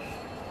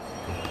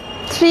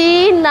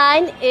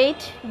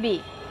 398B।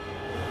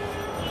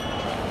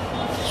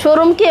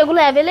 শোরুম কি এগুলো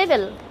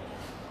অ্যাভেলেবেল?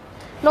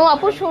 নো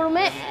আপু,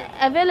 শোরুমে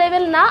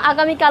অ্যাভেলেবেল না।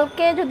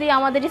 আগামীকালকে যদি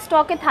আমাদের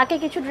স্টকে থাকে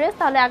কিছু ড্রেস,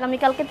 তাহলে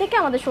আগামীকালকে থেকে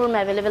আমাদের শোরুমে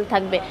অ্যাভেলেবেল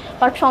থাকবে,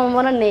 বাট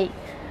সম্ভাবনা নেই।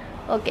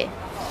 ওকে,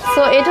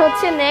 সো এটা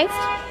হচ্ছে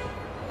নেক্সট।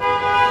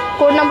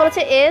 কোড নাম্বার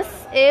হচ্ছে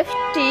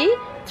SFT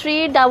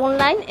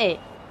 399A।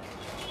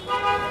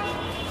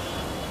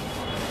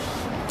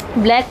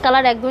 ব্ল্যাক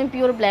কালার, একদমই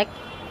পিওর ব্ল্যাক।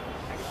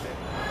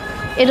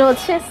 এটা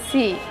হচ্ছে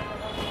সি।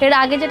 এর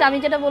আগে আমি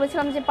যেটা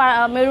বলেছিলাম যে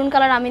মেরুন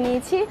কালার আমি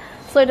নিয়েছি,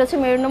 সো এটা হচ্ছে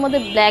মেরুনের মধ্যে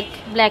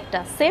ব্ল্যাকটা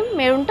same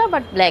মেরুনটা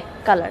but black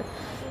colour.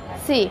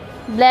 C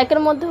ব্ল্যাকের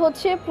মধ্যে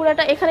হচ্ছে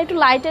পুরাটা, এখানে একটু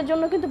লাইটের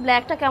জন্য কিন্তু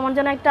ব্ল্যাকটা কেমন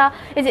যেন একটা,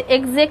 এই যে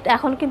এক্সাক্ট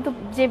এখন কিন্তু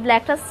যে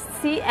ব্ল্যাকটা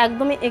সি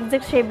একদমই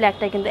এক্সাক্ট সেই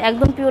ব্ল্যাকটাই কিন্তু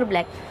একদম পিওর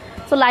ব্ল্যাক।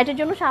 সো লাইটের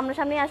জন্য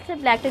সামনাসামনি আসলে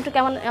ব্ল্যাকটা একটু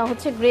কেমন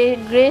হচ্ছে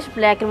গ্রেশ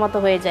ব্ল্যাকের মতো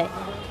হয়ে যায়।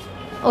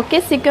 ওকে,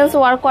 সিকোয়েন্স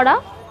ওয়ার্ক করা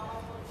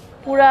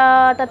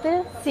পুরাটাতে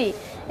সি।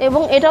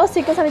 এবং এটাও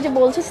সিকোয়েন্স, আমি যে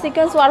বলছি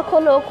সিকোয়েন্স ওয়ার্ক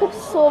হলো খুব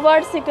সোবার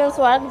সিকোয়েন্স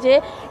ওয়ার্ক, যে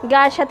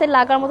গায়ের সাথে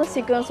লাগার মতো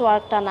সিকোয়েন্স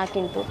ওয়ার্কটা না,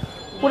 কিন্তু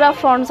পুরা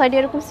ফ্রন্ট সাইডে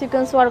এরকম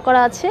সিকোয়েন্স ওয়ার্ক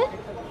করা আছে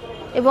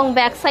এবং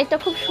ব্যাক সাইডটা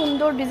খুব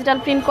সুন্দর ডিজিটাল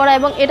প্রিন্ট করা।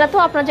 এবং এটা তো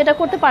আপনারা যেটা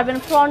করতে পারবেন,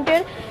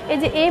 ফ্রন্টের এই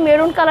যে এই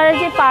মেরুন কালারের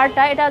যে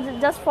পার্টটা, এটা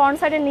জাস্ট ফ্রন্ট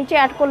সাইডের নিচে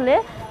অ্যাড করলে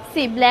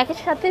সি ব্ল্যাকের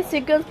সাথে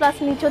সিকোয়েন্স প্লাস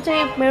নিচে হচ্ছে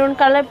এই মেরুন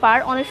কালারের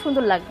পার্ট, অনেক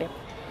সুন্দর লাগবে।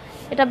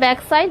 এটা ব্যাক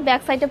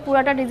সাইডে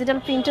পুরাটা ডিজিটাল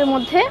প্রিন্টের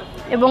মধ্যে।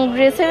 এবং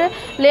ড্রেসের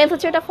লেন্থ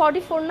হচ্ছে এটা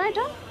 44 না,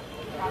 এটা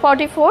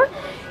 44।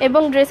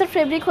 এবং ড্রেসের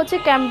ফেব্রিক হচ্ছে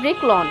ক্যামব্রিক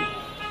লন,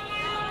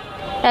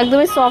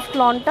 একদমই সফট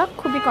লনটা,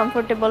 খুবই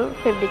কমফোর্টেবল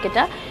ফেব্রিক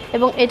এটা।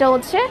 এবং এটা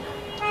হচ্ছে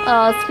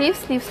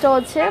স্লিভসটা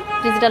হচ্ছে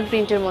ডিজিটাল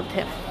প্রিন্টের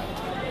মধ্যে।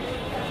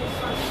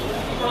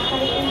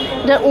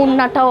 এটার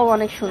ওড়নাটাও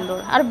অনেক সুন্দর।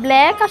 আর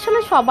ব্ল্যাক আসলে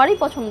সবারই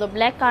পছন্দ,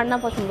 ব্ল্যাক কার না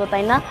পছন্দ,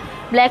 তাই না?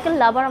 ব্ল্যাকের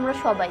লাভার আমরা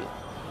সবাই।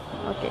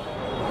 ওকে,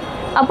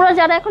 আপনারা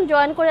যারা এখন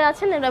জয়েন করে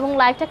আছেন এবং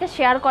লাইভটাকে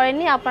শেয়ার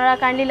করেননি, আপনারা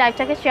কাইন্ডলি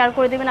লাইভটাকে শেয়ার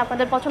করে দেবেন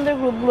আপনাদের পছন্দের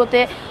গ্রুপগুলোতে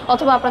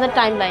অথবা আপনাদের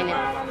টাইম লাইনে।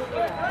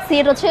 সি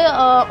এটা হচ্ছে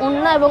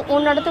ওড়না, এবং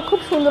ওড়নাটাতে খুব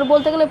সুন্দর,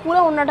 বলতে গেলে পুরো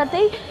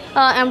ওড়নাটাতেই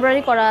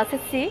এমব্রয়ডারি করা আছে।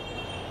 সি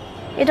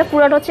এটা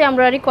পুরোটা হচ্ছে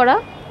এমব্রয়ডারি করা।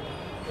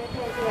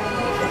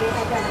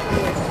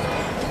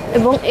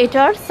 এবং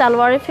এটার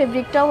সালোয়ারের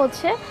ফেব্রিকটাও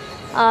হচ্ছে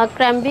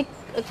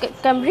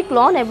ক্যামব্রিক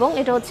লন, এবং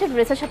এটা হচ্ছে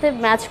ড্রেসের সাথে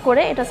ম্যাচ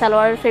করে এটা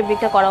সালোয়ারের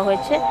ফেব্রিকটা করা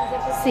হয়েছে।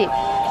 সি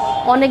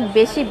অনেক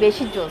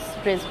বেশি জোস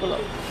ড্রেসগুলো।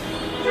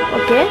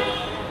 ওকে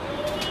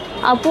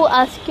আপু,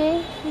 আজকে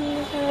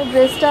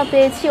ড্রেসটা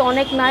পেয়েছি,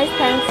 অনেক nice,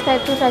 thanks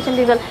to fashion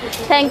design.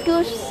 Thank you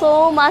so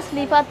much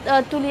Lipa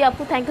টুলি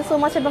আপু, থ্যাংক ইউ সো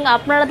মাচ। এবং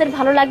আপনাদের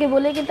ভালো লাগে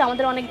বলে কিন্তু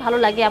আমাদের অনেক ভালো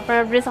লাগে,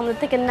 আপনারা ড্রেস আমাদের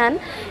থেকে নেন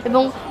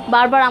এবং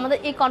বারবার আমাদের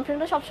এই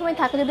কনফিডেন্সটা সবসময়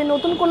থাকে, যদি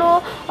নতুন কোনো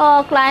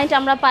ক্লায়েন্ট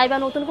আমরা পাই বা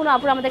নতুন কোনো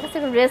আপুর আমাদের কাছ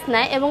থেকে ড্রেস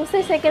নেয় এবং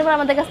সেই সেকেন্ডবার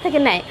আমাদের কাছ থেকে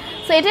নেয়।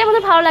 সো এটাই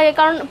আমাদের ভালো লাগে,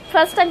 কারণ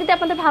ফার্স্ট টাইম যদি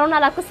আপনাদের ভালো না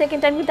লাগতো,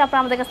 সেকেন্ড টাইম কিন্তু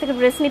আপনারা আমাদের কাছ থেকে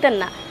ড্রেস নিতেন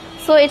না।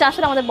 সো এটা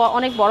আসলে আমাদের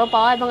অনেক বড়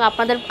পাওয়া, এবং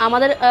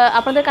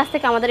আপনাদের কাছ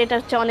থেকে আমাদের এটা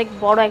হচ্ছে অনেক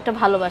বড় একটা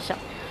ভালোবাসা।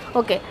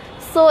 ওকে,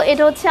 সো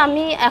এটা হচ্ছে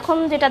আমি এখন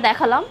যেটা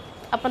দেখালাম,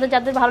 আপনাদের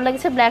যাদের ভালো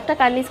লেগেছে ব্ল্যাকটা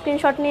কাইন্ডলি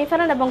স্ক্রিনশট নিয়ে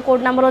ফেলেন। এবং কোড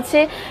নাম্বার হচ্ছে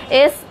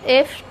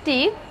SFT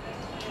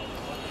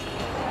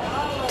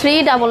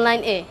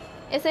 399A।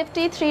 SFT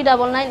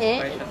 399A,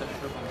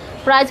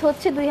 price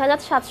হচ্ছে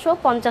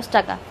 2750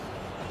 টাকা,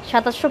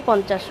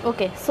 2750।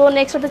 ওকে, সো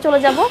নেক্সট হতে চলে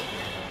যাব।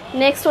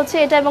 নেক্সট হচ্ছে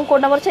এটা, এবং কোড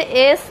নাম্বার হচ্ছে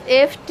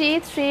SFT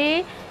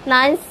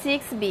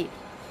 396B।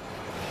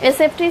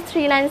 SFT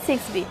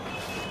 396B।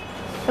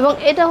 এবং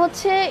এটা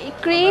হচ্ছে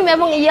ক্রিম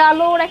এবং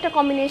ইয়েলোর একটা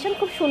কম্বিনেশন,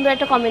 খুব সুন্দর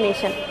একটা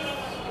কম্বিনেশন।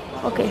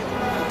 ওকে,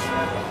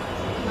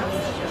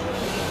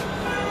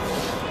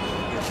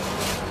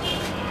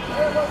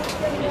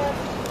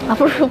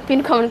 আপুর পিন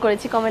কমেন্ট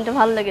করেছি, কমেন্টটা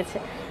ভালো লেগেছে।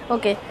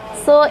 ওকে,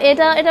 সো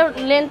এটার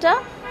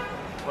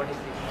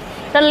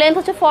লেন্থ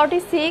হচ্ছে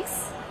 46,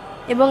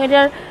 এবং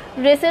এটার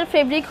ড্রেসের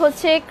ফেব্রিক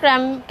হচ্ছে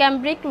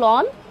ক্যামব্রিক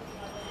লন,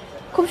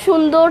 খুব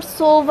সুন্দর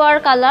সোভার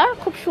কালার,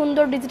 খুব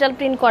সুন্দর ডিজিটাল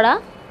প্রিন্ট করা,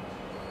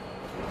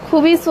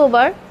 খুবই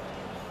সোভার।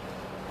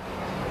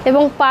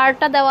 এবং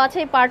পাড়টা দেওয়া আছে,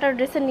 এই পাড়টা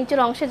ড্রেসের নিচের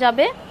অংশে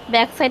যাবে।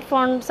 ব্যাক সাইড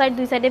ফ্রন্ট সাইড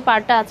দুই সাইডে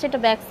পাড়টা আছে, এটা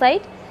ব্যাক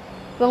সাইড।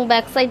 এবং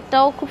ব্যাক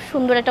সাইডটাও খুব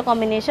সুন্দর একটা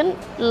কম্বিনেশন,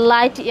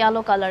 লাইট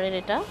ইয়েলো কালারের।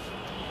 এটা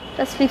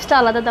স্লিভসটা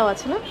আলাদা দেওয়া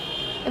আছে না,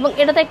 এবং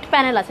এটাতে একটা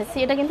প্যানেল আছে।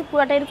 এটা কিন্তু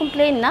পুরোটা এরকম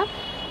প্লেন না,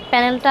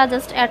 প্যানেলটা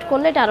জাস্ট অ্যাড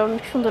করলে এটা আরও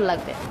অনেক সুন্দর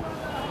লাগবে।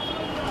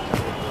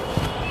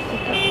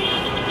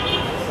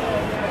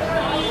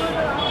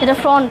 এটা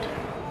ফ্রন্ট।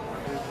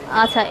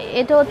 আচ্ছা,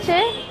 এটা হচ্ছে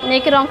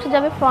নেকের অংশে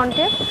যাবে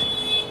ফ্রন্টে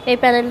এই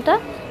প্যানেলটা।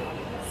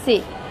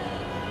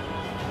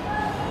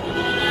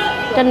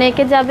 এটা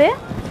নেকে যাবে।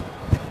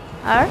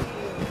 আর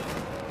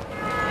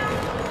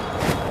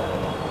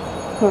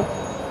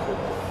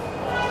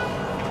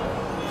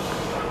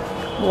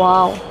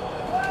ওয়াও,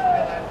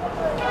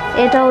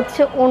 এটা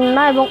হচ্ছে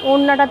ওড়না, এবং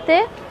ওড়নাটাতে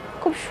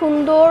খুব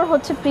সুন্দর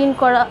হচ্ছে প্রিন্ট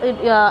করা,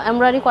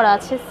 এমব্রয়ডারি করা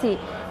আছে।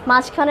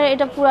 মাঝখানে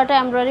এটা পুরাটা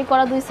এমব্রয়ডারি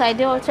করা, দুই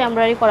সাইডে হচ্ছে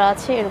এমব্রয়ডারি করা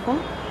আছে এরকম।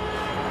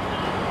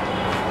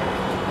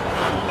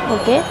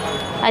 ওকে,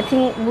 আই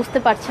থিঙ্ক বুঝতে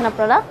পারছেন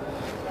আপনারা।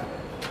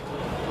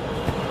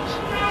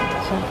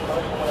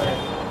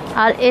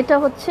 আর এটা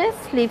হচ্ছে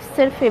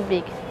স্লিভসের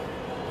ফেব্রিক।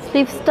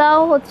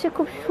 স্লিভসটাও হচ্ছে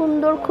খুব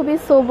সুন্দর, খুবই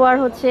সোবার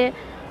হচ্ছে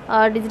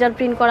ডিজিটাল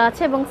প্রিন্ট করা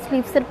আছে, এবং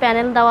স্লিভসের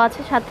প্যানেল দেওয়া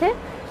আছে সাথে।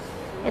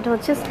 এটা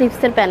হচ্ছে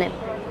স্লিভসের প্যানেল।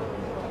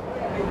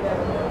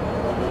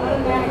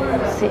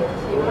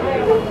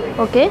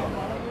 ওকে,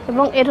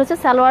 এবং এটা হচ্ছে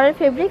সালোয়ারের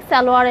ফেব্রিক।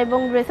 সালোয়ার এবং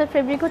ড্রেসের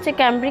ফেব্রিক হচ্ছে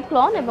ক্যামব্রিক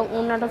লন, এবং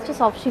ওড়নাটা হচ্ছে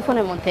সফট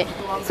শিফনের মধ্যে।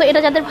 সো এটা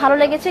যাদের ভালো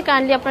লেগেছে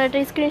কাইন্ডলি আপনারা এটা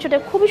স্ক্রিনশটে,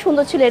 খুবই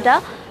সুন্দর ছিল এটা।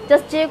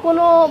 জাস্ট যে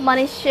কোনো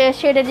মানে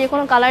শেডে যে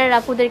কোনো কালারের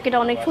আপুদেরকে এটা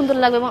অনেক সুন্দর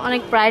লাগবে এবং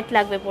অনেক ব্রাইট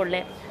লাগবে পরলে।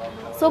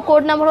 সো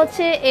কোড নাম্বার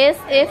হচ্ছে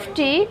SFT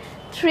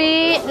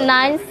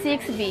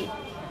 396B,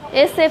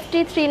 SFT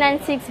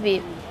 396B।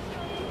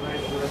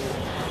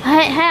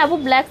 হ্যাঁ হ্যাঁ আপু,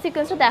 ব্ল্যাক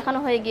সিকোয়েন্সটা দেখানো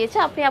হয়ে গিয়েছে।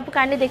 আপনি আপু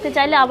কাইন্ডলি দেখতে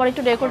চাইলে আবার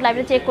একটু রেকর্ড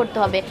লাইভে চেক করতে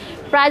হবে।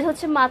 প্রাইস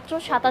হচ্ছে মাত্র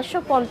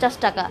 2750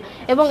 টাকা,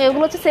 এবং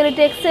এগুলো হচ্ছে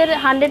সেলিটেক্সের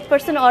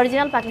 100%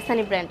 অরিজিনাল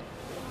পাকিস্তানি ব্র্যান্ড।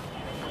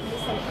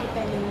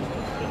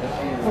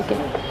 ওকে,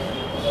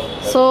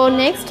 সো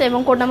নেক্সট, এবং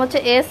কোড নাম্বার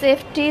হচ্ছে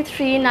SFT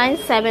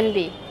 397B,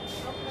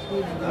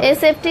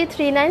 SFT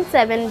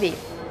 397B।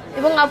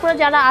 এবং আপনারা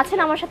যারা আছেন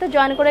আমার সাথে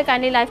জয়েন করে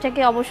কাইন্ডলি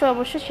লাইভটাকে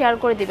অবশ্যই শেয়ার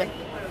করে দিবেন।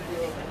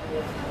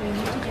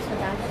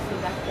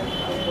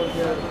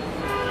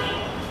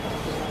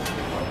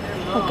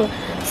 ওকে,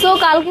 সো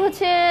কালকে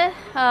হচ্ছে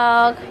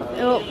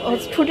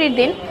ছুটির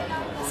দিন।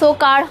 সো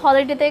কার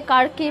হলিডেতে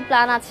কার কি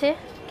প্ল্যান আছে,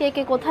 কে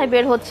কে কোথায়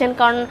বের হচ্ছেন?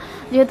 কারণ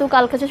যেহেতু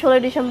কালকে হচ্ছে 16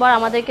 ডিসেম্বর,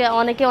 আমাদেরকে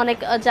অনেক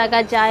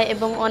জায়গায় যায়,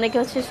 এবং অনেকে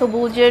হচ্ছে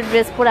সবুজের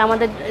ড্রেস পরে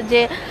আমাদের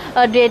যে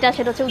ডেটা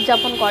সেটা হচ্ছে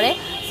উদযাপন করে।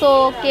 সো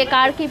কে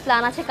কার কি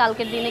প্ল্যান আছে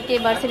কালকের দিনে, কে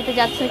ভার্সিটিতে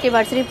যাচ্ছেন, কে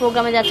ভার্সিটির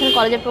প্রোগ্রামে যাচ্ছেন,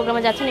 কলেজের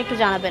প্রোগ্রামে যাচ্ছেন, একটু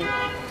জানাবেন।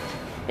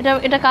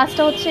 এটা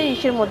কাজটা হচ্ছে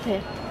ইসের মধ্যে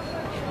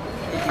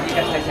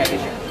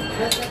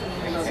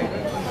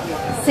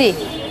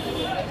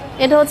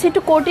এটা হচ্ছে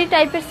একটু কোটি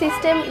টাইপের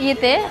সিস্টেম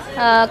ইয়েতে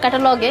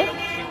ক্যাটালগে।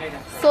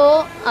 সো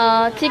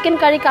চিকেন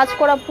কারি কাজ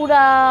করা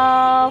পুরা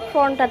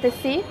ফ্রন্টটাতে।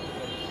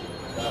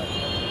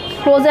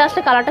 ক্লোজে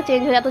আসলে কালারটা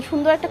চেঞ্জ হয়ে যায়, এত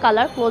সুন্দর একটা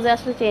কালার ক্লোজে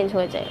আসলে চেঞ্জ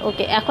হয়ে যায়।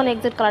 ওকে, এখন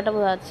এক্সাক্ট কালারটা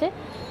বোঝা যাচ্ছে।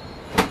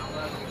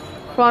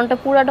 ফ্রন্টটা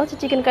পুরাটা হচ্ছে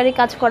চিকেন কারি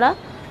কাজ করা।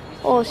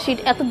 ও শিট,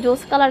 এত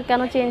জোস কালার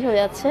কেন চেঞ্জ হয়ে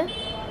যাচ্ছে?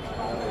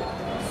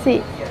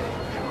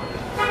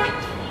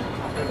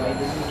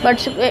 বাট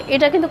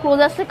এটা কিন্তু ক্লোজ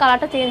আসলে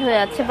কালারটা চেঞ্জ হয়ে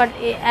যাচ্ছে, বাট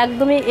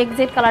একদমই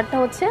এক্সাক্ট কালারটা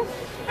হচ্ছে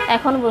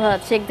এখন বোঝা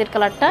যাচ্ছে, এক্সাক্ট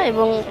কালারটা।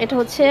 এবং এটা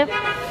হচ্ছে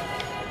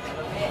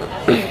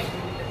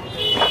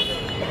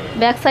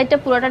ব্যাক সাইডটা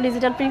পুরোটা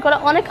ডিজিটাল প্রিন্ট করা,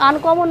 অনেক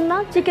আনকমন না?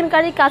 চিকেন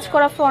কারি কাজ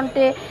করা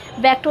ফ্রন্টে,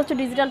 ব্যাকটা হচ্ছে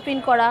ডিজিটাল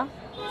প্রিন্ট করা।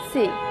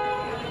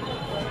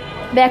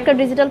 ব্যাকটা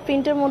ডিজিটাল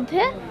প্রিন্টের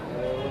মধ্যে,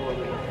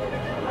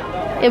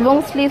 এবং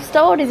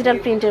স্লিভসটাও ডিজিটাল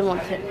প্রিন্টের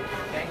মধ্যে।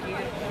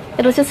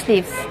 এটা হচ্ছে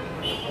স্লিভস।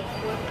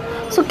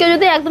 সো কেউ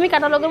যদি একদমই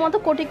ক্যাটালগের মতো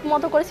কোটিক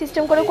মতো করে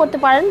সিস্টেম করে করতে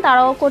পারেন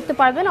তারাও করতে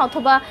পারবেন,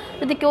 অথবা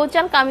যদি কেউ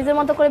চান কামিজের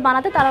মতো করে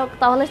বানাতে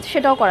তাহলে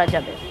সেটাও করা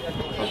যাবে।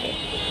 ওকে,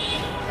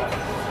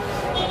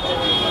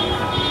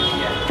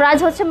 প্রাইস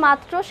হচ্ছে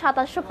মাত্র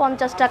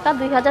 2750 টাকা,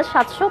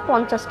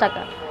 2750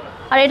 টাকা।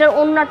 আর এটার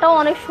ওড়নাটাও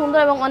অনেক সুন্দর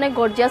এবং অনেক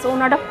গর্জিয়াস।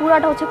 ওড়নাটা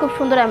পুরাটা হচ্ছে খুব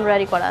সুন্দর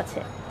এমব্রয়ডারি করা আছে।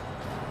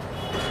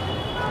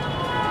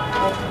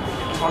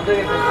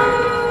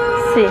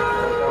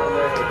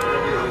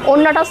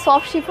 ওড়নাটা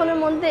সফট শিফনের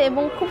মধ্যে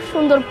এবং খুব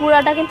সুন্দর,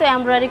 পুরাটা কিন্তু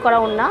এমব্রয়ডারি করা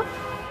ওড়না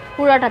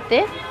পুরাটাতে।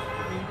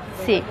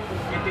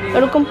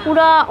 এরকম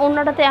পুরা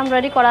ওড়নাটাতে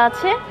এমব্রয়ডারি করা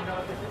আছে।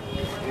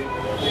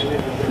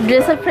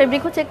 ড্রেসের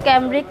ফেব্রিক হচ্ছে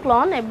ক্যামব্রিক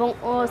লন, এবং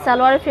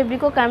সালোয়ারের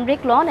ফেব্রিকও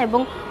ক্যামব্রিক লন, এবং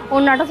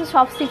ওড়নাটা হচ্ছে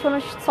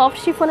সফট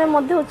শিফনের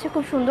মধ্যে হচ্ছে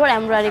খুব সুন্দর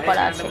এমব্রয়ডারি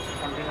করা আছে।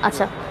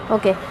 আচ্ছা,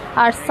 ওকে।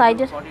 আর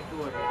সাইডের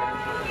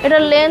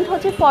এটার লেন্থ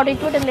হচ্ছে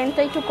 42, এটার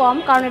লেন্থটা একটু কম,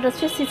 কারণ এটা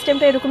হচ্ছে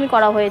সিস্টেমটা এরকমই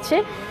করা হয়েছে।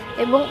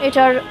 এবং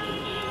এটার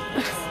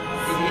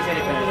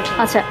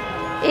আচ্ছা,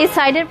 এই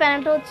সাইডের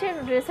প্যানেলটা হচ্ছে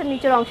ড্রেসের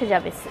নিচের অংশে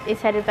যাবে, এই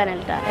সাইডের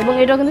প্যানেলটা, এবং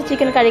এটাও কিন্তু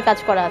চিকেন কারি কাজ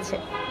করা আছে।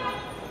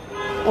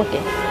 ওকে,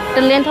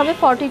 এটার লেন্থ হবে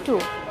 42।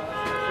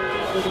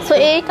 সো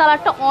এই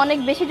কালারটা অনেক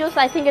বেশি জোস,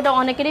 আই থিঙ্ক এটা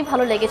অনেকেরই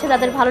ভালো লেগেছে।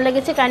 যাদের ভালো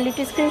লেগেছে কাইন্ডলি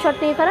একটি স্ক্রিনশট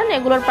নিয়ে ফেলেন।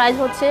 এগুলোর প্রাইস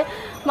হচ্ছে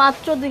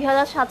মাত্র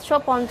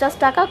 2750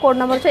 টাকা। কোড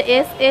নাম্বার হচ্ছে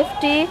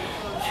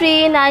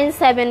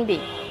SFT397B,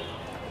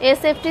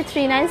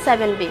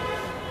 SFT397B।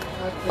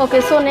 ওকে,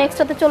 সো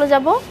নেক্সটটাতে চলে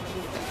যাব।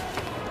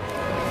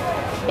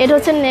 এটা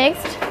হচ্ছে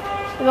নেক্সট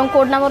এবং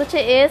কোড নাম্বার হচ্ছে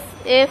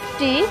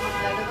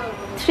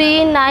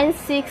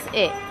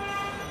SFT396A।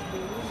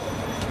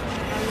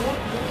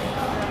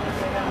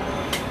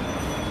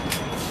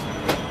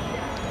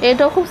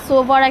 এটাও খুব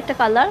সোবার একটা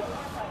কালার,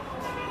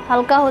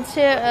 হালকা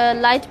হচ্ছে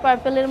লাইট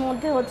পার্পেলের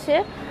মধ্যে হচ্ছে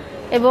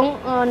এবং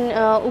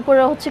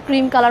উপরে হচ্ছে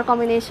ক্রিম কালার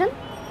কম্বিনেশন,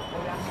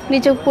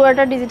 নিচে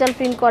পুরোটা ডিজিটাল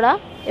প্রিন্ট করা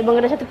এবং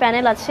এটার সাথে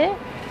প্যানেল আছে,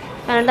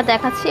 প্যানেলটা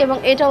দেখাচ্ছি। এবং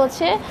এটা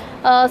হচ্ছে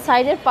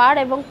সাইডের পার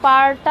এবং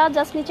পারটা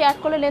জাস্ট নিচে অ্যাড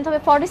করলে লেন্থ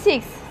হবে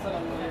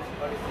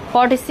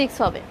 46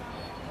 হবে।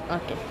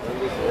 ওকে,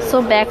 সো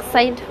ব্যাক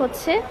সাইড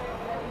হচ্ছে,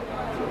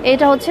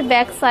 এটা হচ্ছে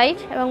ব্যাক সাইড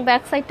এবং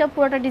ব্যাক সাইডটা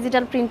পুরোটা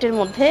ডিজিটাল প্রিন্টের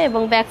মধ্যে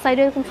এবং ব্যাক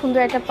সাইডে খুব সুন্দর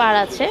একটা পার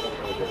আছে।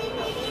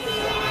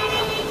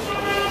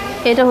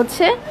 এটা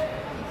হচ্ছে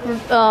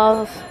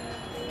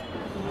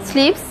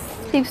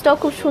স্লিভসটাও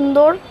খুব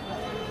সুন্দর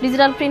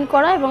ডিজিটাল প্রিন্ট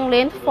করা এবং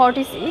লেন্থ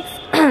 46।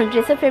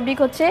 ড্রেসের ফেব্রিক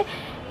হচ্ছে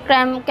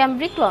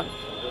ক্যামব্রিক লন।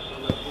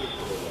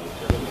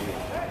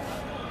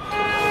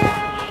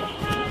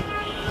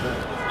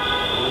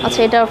 আচ্ছা,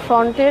 এটা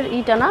ফ্রন্টের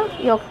ইটা না,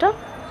 ইয়কটা।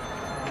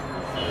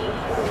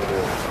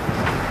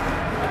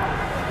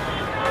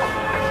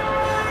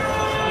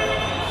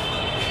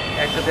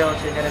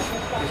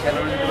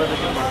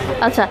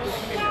 আচ্ছা,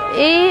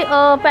 এই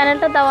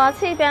প্যানেলটা দেওয়া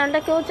আছে, এই প্যানেলটা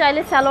কেউ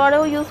চাইলে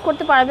সালোয়ারেও ইউজ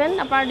করতে পারবেন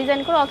আপনারা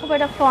ডিজাইন করে, অথবা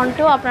এটা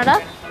ফ্রন্টেও আপনারা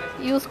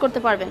ইউজ করতে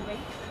পারবেন।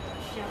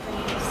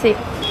 সি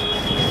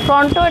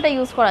ফ্রন্টেও এটা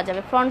ইউজ করা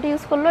যাবে, ফ্রন্টে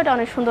ইউজ করলেও এটা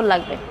অনেক সুন্দর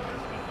লাগবে।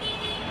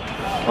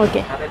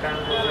 ওকে,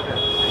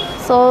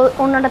 সো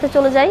ওড়নাটাতে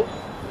চলে যাই।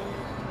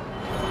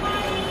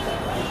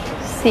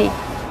 সি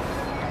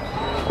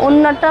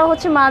ওড়নাটা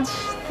হচ্ছে মাঝ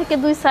থেকে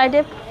দুই সাইডে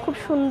খুব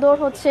সুন্দর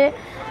হচ্ছে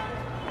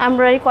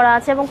এমব্রয়ডারি করা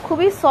আছে এবং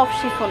খুবই সফট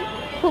শিফন,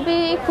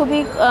 খুবই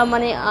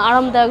মানে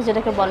আরামদায়ক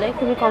যেটাকে বলে,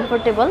 খুবই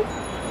কমফোর্টেবল।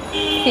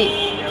 সি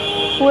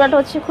পুরাটা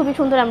হচ্ছে খুবই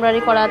সুন্দর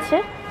এমব্রয়ডারি করা আছে।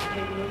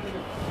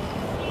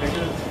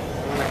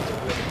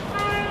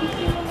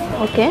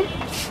 ওকে,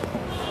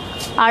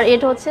 আর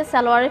এটা হচ্ছে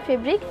সালোয়ারের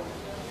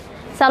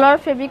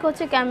ফেব্রিক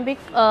হচ্ছে ক্যামব্রিক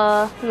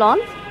লন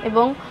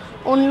এবং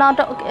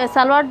ওড়নাটা,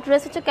 সালোয়ার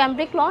ড্রেস হচ্ছে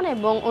ক্যামব্রিক লন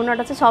এবং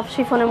ওড়নাটা হচ্ছে সফট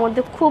শিফনের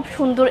মধ্যে, খুব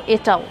সুন্দর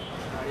এটাও।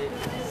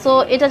 সো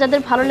এটা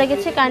যাদের ভালো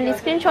লেগেছে কাইন্ডলি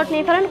স্ক্রিনশট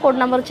নিয়ে ফেলেন। কোড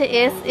নাম্বার হচ্ছে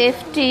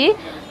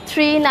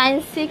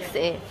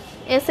SFT396A,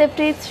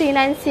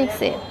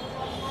 SFT396A।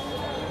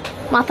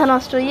 মাথা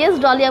নষ্ট, ইয়েস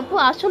ডলি আপু,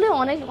 আসলে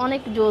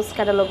অনেক জোস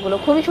ক্যাটালগুলো,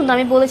 খুবই সুন্দর।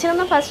 আমি বলেছিলাম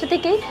না ফার্স্টে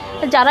থেকেই,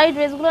 যারা এই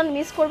ড্রেসগুলো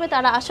মিস করবে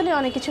তারা আসলে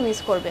অনেক কিছু মিস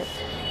করবে।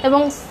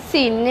 এবং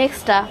সি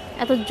নেক্সটটা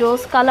এত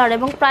জোস কালার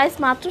এবং প্রাইস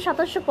মাত্র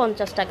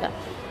 2750 টাকা।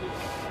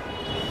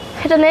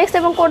 এটা নেক্সট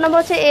এবং কোড নাম্বার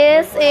হচ্ছে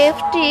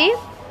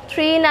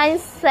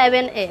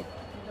SFT397A,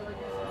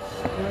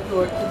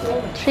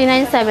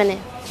 397A।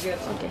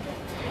 ওকে,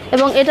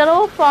 এবং এটারও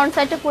ফ্রন্ট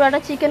সাইডে পুরাটা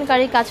চিকেন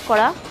কারি কাজ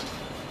করা,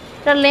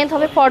 এটার লেন্থ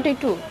হবে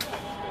 42।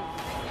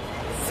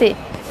 সি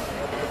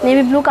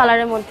নেভি ব্লু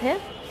কালারের মধ্যে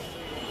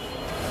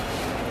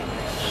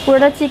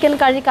পুরোটা চিকেন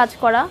কারি কাজ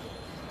করা।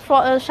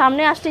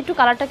 সামনে আসতে একটু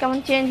কালারটা কেমন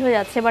চেঞ্জ হয়ে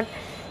যাচ্ছে, বাট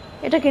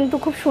এটা কিন্তু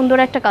খুব সুন্দর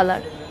একটা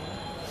কালার,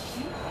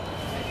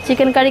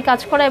 চিকেন কারি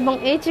কাজ করা। এবং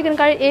এই চিকেন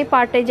কারির এই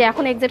পার্টটাই যে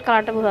এখন এক্সাক্ট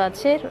কালারটা বোঝা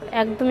যাচ্ছে,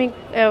 একদমই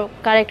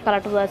কারেক্ট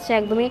কালারটা বোঝা যাচ্ছে,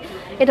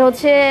 এটা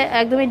হচ্ছে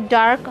একদমই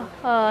ডার্ক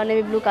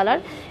নেভি ব্লু কালার।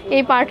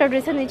 এই পার্টটা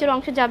ড্রেসের নিচের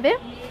অংশে যাবে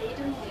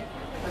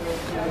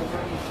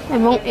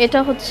এবং এটা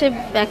হচ্ছে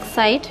ব্যাক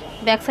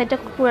সাইডটা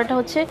পুরোটা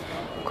হচ্ছে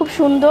খুব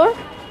সুন্দর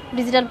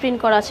ডিজিটাল প্রিন্ট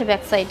করা আছে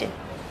ব্যাক সাইডে।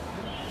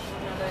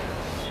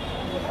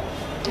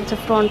 আচ্ছা,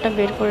 ফ্রন্টটা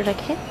বের করে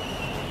রাখি।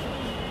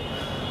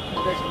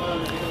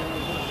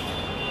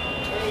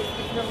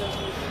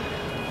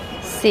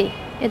 সি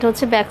এটা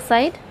হচ্ছে ব্যাক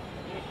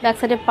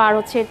সাইডে পার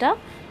হচ্ছে এটা,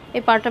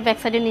 এই পারটা ব্যাক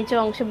সাইডের নিচের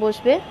অংশে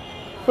বসবে,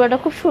 পুরোটা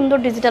খুব সুন্দর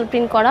ডিজিটাল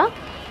প্রিন্ট করা।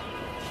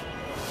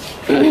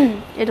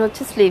 এটা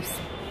হচ্ছে স্লিভস,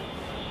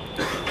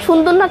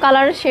 সুন্দর না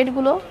কালারের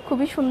শেডগুলো,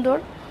 খুবই সুন্দর,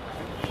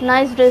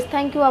 নাইস ড্রেস।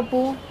 থ্যাংক ইউ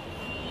আপু,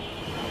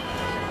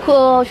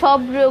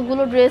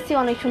 সবগুলো ড্রেসই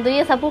অনেক সুন্দর।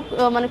 ইয়েস আপু,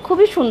 মানে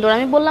খুবই সুন্দর।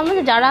 আমি বললাম না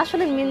যে যারা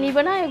আসলে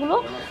নিবে না এগুলো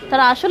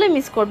তারা আসলে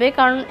মিস করবে,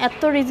 কারণ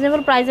এত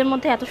রিজনেবল প্রাইসের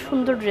মধ্যে এত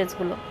সুন্দর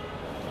ড্রেসগুলো।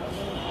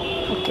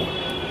 ওকে,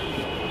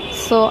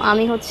 সো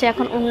আমি হচ্ছে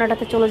এখন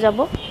ওড়নাটাতে চলে যাব।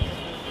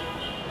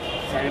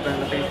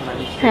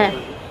 হ্যাঁ,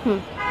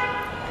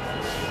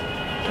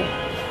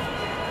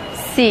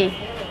 সি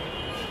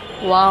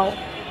ওয়াও,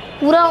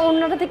 পুরা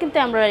ওড়নাটাতে কিন্তু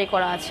এমব্রয়ডারি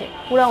করা আছে,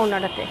 পুরা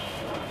ওড়নাটাতে।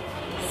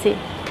 সি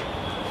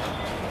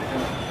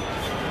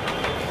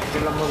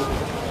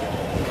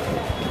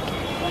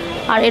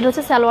আর এটা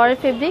হচ্ছে সালোয়ারের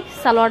ফেব্রিক,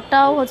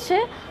 সালোয়ারটাও হচ্ছে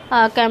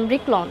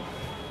ক্যামব্রিক লন।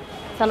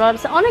 সালোয়ার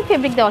অনেক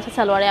ফেব্রিক দেওয়া আছে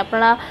সালোয়ারে,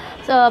 আপনারা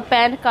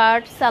প্যান্ট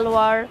কাট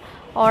সালোয়ার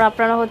আর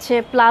আপনারা হচ্ছে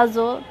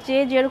প্লাজো, যে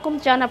যেরকম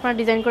চান আপনারা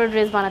ডিজাইন করে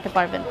ড্রেস বানাতে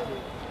পারবেন।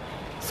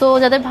 সো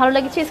যাদের ভালো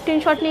লেগেছে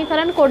স্ক্রিনশট নিয়ে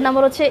ফেলেন। কোড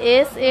নাম্বার হচ্ছে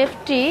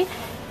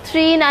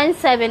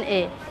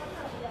SFT397A।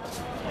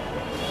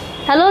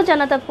 হ্যালো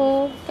জান্নাত আপু,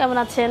 কেমন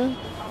আছেন?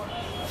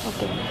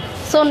 ওকে,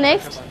 সো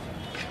নেক্সট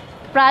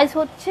প্রাইস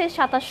হচ্ছে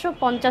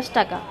 2750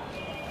 টাকা।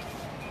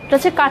 এটা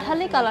হচ্ছে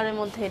কাঠালি কালারের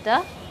মধ্যে, এটা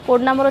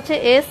কোড নাম্বার হচ্ছে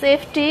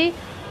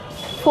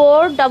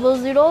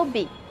SFT400B।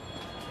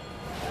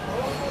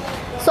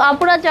 সো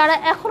আপুরা যারা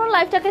এখনও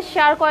লাইভটাকে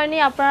শেয়ার করেনি,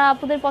 আপনারা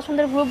আপনাদের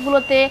পছন্দের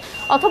গ্রুপগুলোতে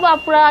অথবা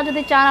আপনারা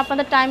যদি চান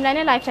আপনাদের টাইম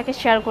লাইনে লাইভটাকে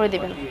শেয়ার করে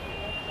দেবেন।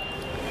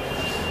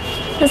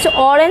 হচ্ছে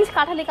অরেঞ্জ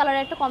কাঠালি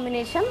কালারের একটা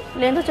কম্বিনেশন,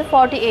 লেন্থ হচ্ছে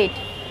 48।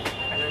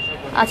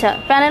 আচ্ছা,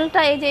 প্যানেলটা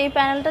এই যে এই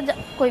প্যানেলটা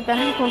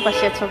কোন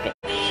পাশে আছে? ওকে,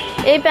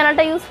 এই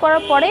প্যানেলটা ইউজ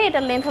করার পরে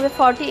এটার লেন্থ হবে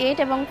 48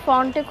 এবং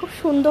ফ্রন্টে খুব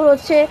সুন্দর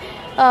হচ্ছে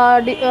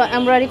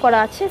এমব্রয়ডারি করা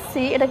আছে।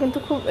 সি, এটা কিন্তু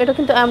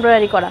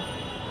এমব্রয়ডারি করা,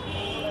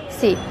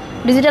 সি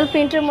ডিজিটাল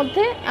প্রিন্টের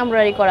মধ্যে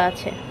এমব্রয়ডারি করা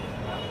আছে।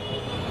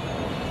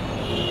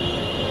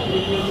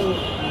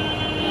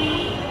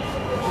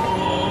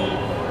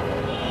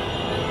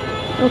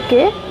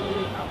 ওকে,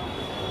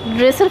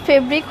 ড্রেসের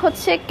ফেব্রিক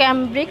হচ্ছে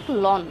ক্যামব্রিক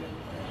লন,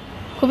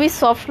 খুবই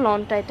সফট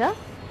লনটা।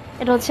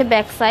 এটা হচ্ছে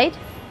ব্যাক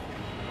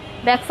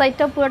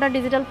সাইডটা পুরোটা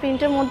ডিজিটাল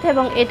প্রিন্টের মধ্যে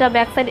এবং এটা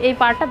ব্যাক সাইড, এই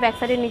পার্টটা ব্যাক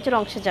সাইডের নিচের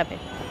অংশে যাবে।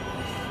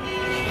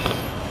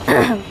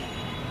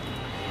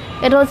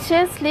 এটা হচ্ছে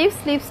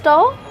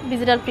স্লিভসটাও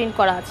ডিজিটাল প্রিন্ট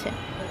করা আছে।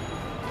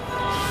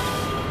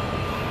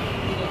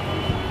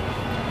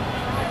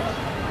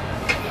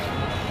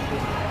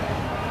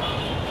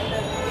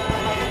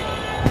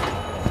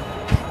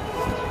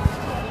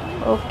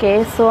 ওকে,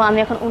 সো আমি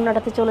এখন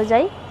ওড়নাটাতে চলে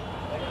যাই।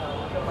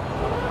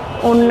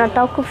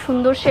 ওড়নাটাও খুব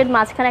সুন্দর শেড,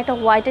 মাঝখানে একটা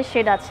হোয়াইটের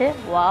শেড আছে।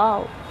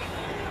 ওয়াও,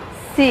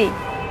 সি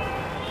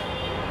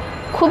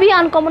খুবই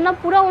আনকমন না?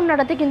 পুরো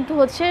ওড়নাটাতে কিন্তু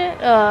হচ্ছে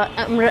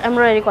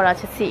এমব্রয়ডারি করা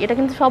আছে। সি, এটা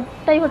কিন্তু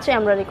সবটাই হচ্ছে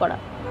এমব্রয়ডারি করা,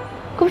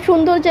 খুব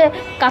সুন্দর, যে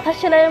কাঁথা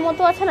সেলাইয়ের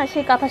মতো আছে না,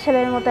 সেই কাঁথা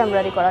সেলাইয়ের মতো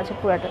এমব্রয়ডারি করা আছে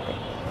পুরাটাতে।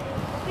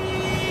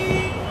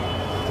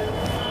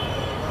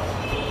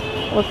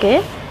 ওকে,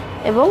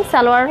 এবং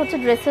সালোয়ার হচ্ছে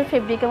ড্রেসের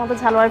ফেব্রিকের মতো,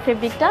 সালোয়ার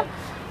ফেব্রিকটা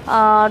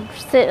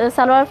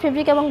সালোয়ার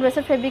ফেব্রিক এবং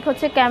ড্রেসের ফেব্রিক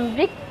হচ্ছে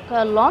ক্যামব্রিক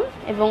লন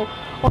এবং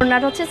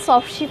ওড়নাটা হচ্ছে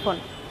সফট শিফন।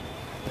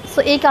 সো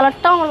এই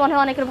কালারটাও আমার মনে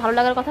হয় অনেকের ভালো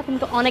লাগার কথা,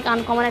 কিন্তু অনেক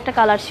আনকমন একটা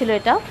কালার ছিল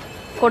এটা।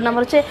 কোড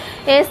নাম্বার হচ্ছে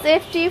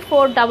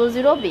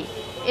SFT400B।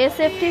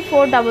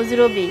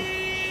 SFT400B।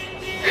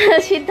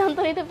 সিদ্ধান্ত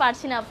নিতে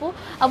পারছি না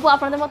আপু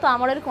আপনাদের মতো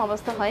আমারও এরকম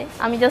অবস্থা হয়।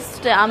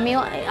 আমিও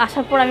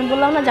আসার পর আমি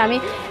বললাম না যে আমি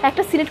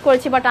একটা সিলেক্ট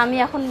করেছি, বাট আমি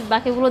এখন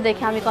বাকিগুলো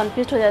দেখে আমি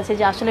কনফিউজড হয়ে যাচ্ছি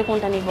যে আসলে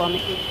কোনটা নিব আমি।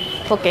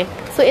 ওকে,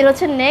 সো এর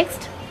হচ্ছে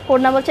নেক্সট কোড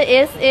নাম্বার হচ্ছে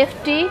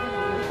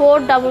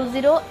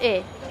SFT400A।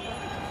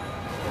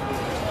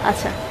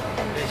 আচ্ছা,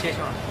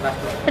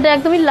 এটা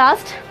একদমই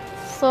লাস্ট।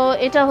 সো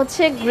এটা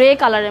হচ্ছে গ্রে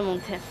কালারের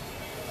মধ্যে।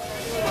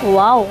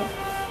 ওয়াও,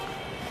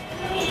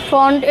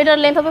 ফ্রন্ট এটার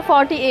লেন্থ হবে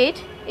 48,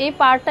 এই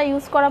পার্টটা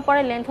ইউজ করার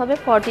পরে লেন্থ হবে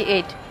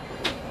 48।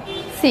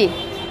 সি,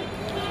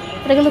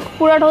 এটা কিন্তু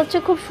পুরাটা হচ্ছে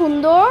খুব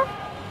সুন্দর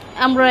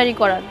এমব্রয়ডারি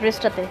করা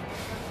ড্রেসটাতে।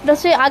 এটা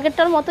হচ্ছে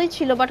আগেরটার মতোই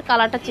ছিল, বাট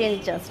কালারটা চেঞ্জ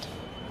জাস্ট।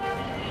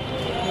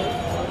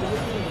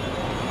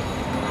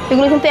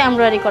 এগুলো কিন্তু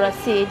এমব্রয়ডারি করা।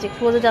 সি, এই যে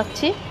ক্লোজে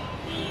যাচ্ছি,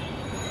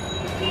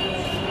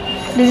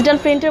 ডিজিটাল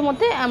প্রিন্টের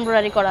মধ্যে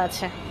এমব্রয়ডারি করা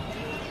আছে।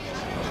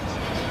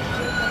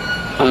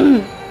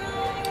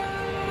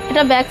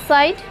 এটা ব্যাক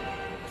সাইড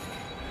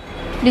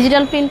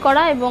ডিজিটাল প্রিন্ট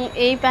করা এবং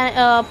এই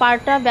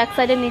পার্টটা ব্যাক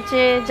সাইডের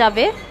নিচে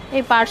যাবে।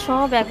 এই পার্ট সহ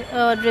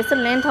ড্রেসের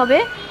লেন্থ হবে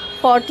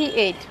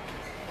 48।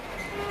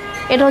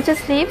 এটা হচ্ছে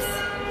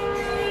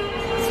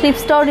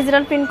স্লিভসটাও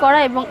ডিজিটাল প্রিন্ট করা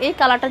এবং এই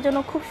কালারটার জন্য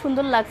খুব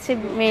সুন্দর লাগছে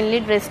মেইনলি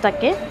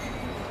ড্রেসটাকে।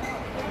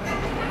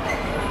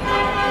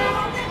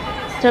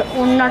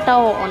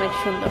 ওড়নাটাও অনেক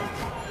সুন্দর।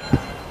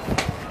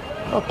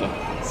 ওকে,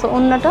 সো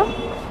ওড়নাটা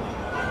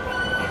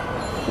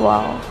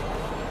ওয়াও,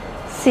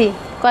 সি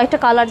কয়েকটা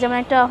কালার, যেমন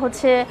একটা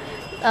হচ্ছে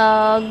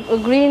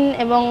গ্রিন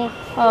এবং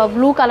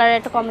ব্লু কালারের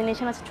একটা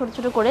কম্বিনেশন আছে ছোট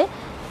ছোট করে,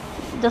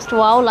 জাস্ট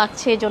ওয়াও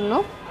লাগছে। এই জন্য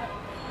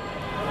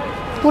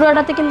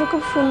পুরাটাতে কিন্তু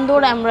খুব সুন্দর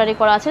এমব্রয়ডারি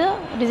করা আছে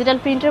ডিজিটাল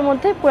প্রিন্টের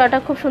মধ্যে, পুরাটা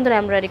খুব সুন্দর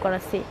এমব্রয়ডারি করা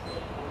আছে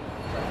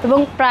এবং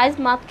প্রাইস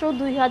মাত্র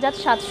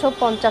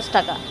 2750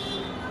 টাকা।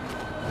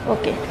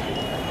 ওকে,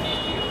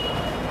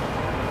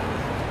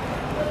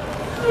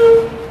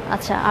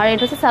 আচ্ছা, আর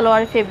এটা হচ্ছে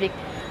সালোয়ার ফেব্রিক।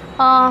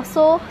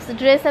 সো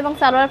ড্রেস এবং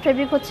সালোয়ার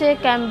ফেব্রিক হচ্ছে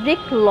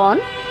ক্যামব্রিক লন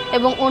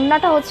এবং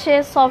ওড়নাটা হচ্ছে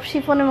সফট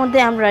শিফনের মধ্যে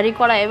এমব্রয়ডারি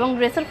করা এবং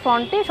ড্রেসের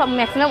ফ্রন্টে সব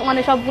ম্যাক্সিমাম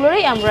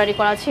সবগুলোরই এমব্রয়ডারি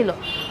করা ছিল।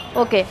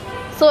 ওকে,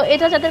 সো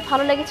এটা যাদের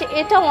ভালো লেগেছে,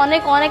 এটা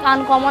অনেক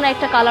আনকমন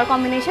একটা কালার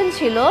কম্বিনেশন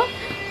ছিল।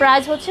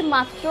 প্রাইস হচ্ছে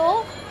মাত্র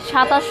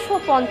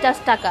 2750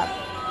 টাকা,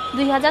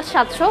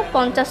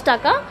 2750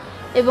 টাকা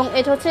এবং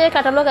এটা হচ্ছে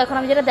ক্যাটালগ। এখন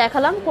আমি যেটা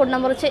দেখালাম কোড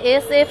নাম্বার হচ্ছে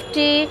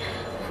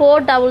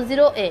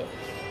SFT400A।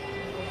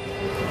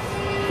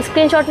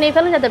 স্ক্রিনশট নিয়ে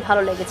ফেলেন যাদের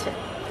ভালো লেগেছে।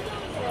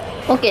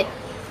 ওকে,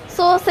 সো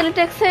সো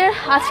সিলিটেক্সের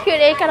আজকের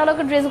এই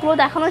ক্যাটালগের ড্রেসগুলো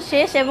দেখানো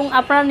শেষ, এবং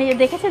আপনারা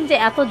দেখেছেন যে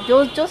এত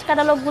জোস জোস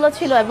ক্যাটালগুলো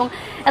ছিল এবং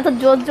এত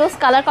জোস জোস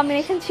কালার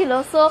কম্বিনেশন ছিল।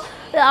 সো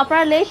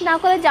আপনারা লেট না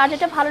করে যার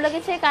যেটা ভালো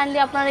লেগেছে কাইন্ডলি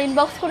আপনারা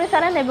ইনবক্স করে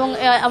ফেলেন, এবং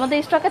আমাদের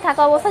স্টকে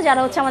থাকা অবস্থা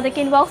যারা হচ্ছে আমাদেরকে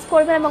ইনবক্স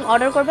করবেন এবং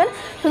অর্ডার করবেন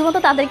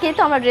শুধুমাত্র তাদেরকেই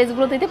তো আমরা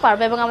ড্রেসগুলো দিতে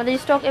পারবো, এবং আমাদের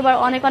স্টক এবার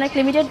অনেক অনেক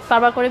লিমিটেড,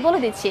 বারবার করে বলে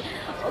দিচ্ছি।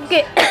 ওকে,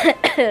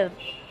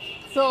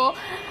 সো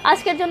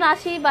আজকের জন্য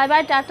আসি, বাই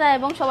বাই, টাটা,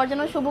 এবং সবার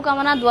জন্য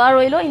শুভকামনা, দোয়া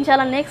রইল।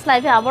 ইনশাআল্লাহ নেক্সট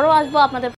লাইভে আবারও আসবো আপনাদের।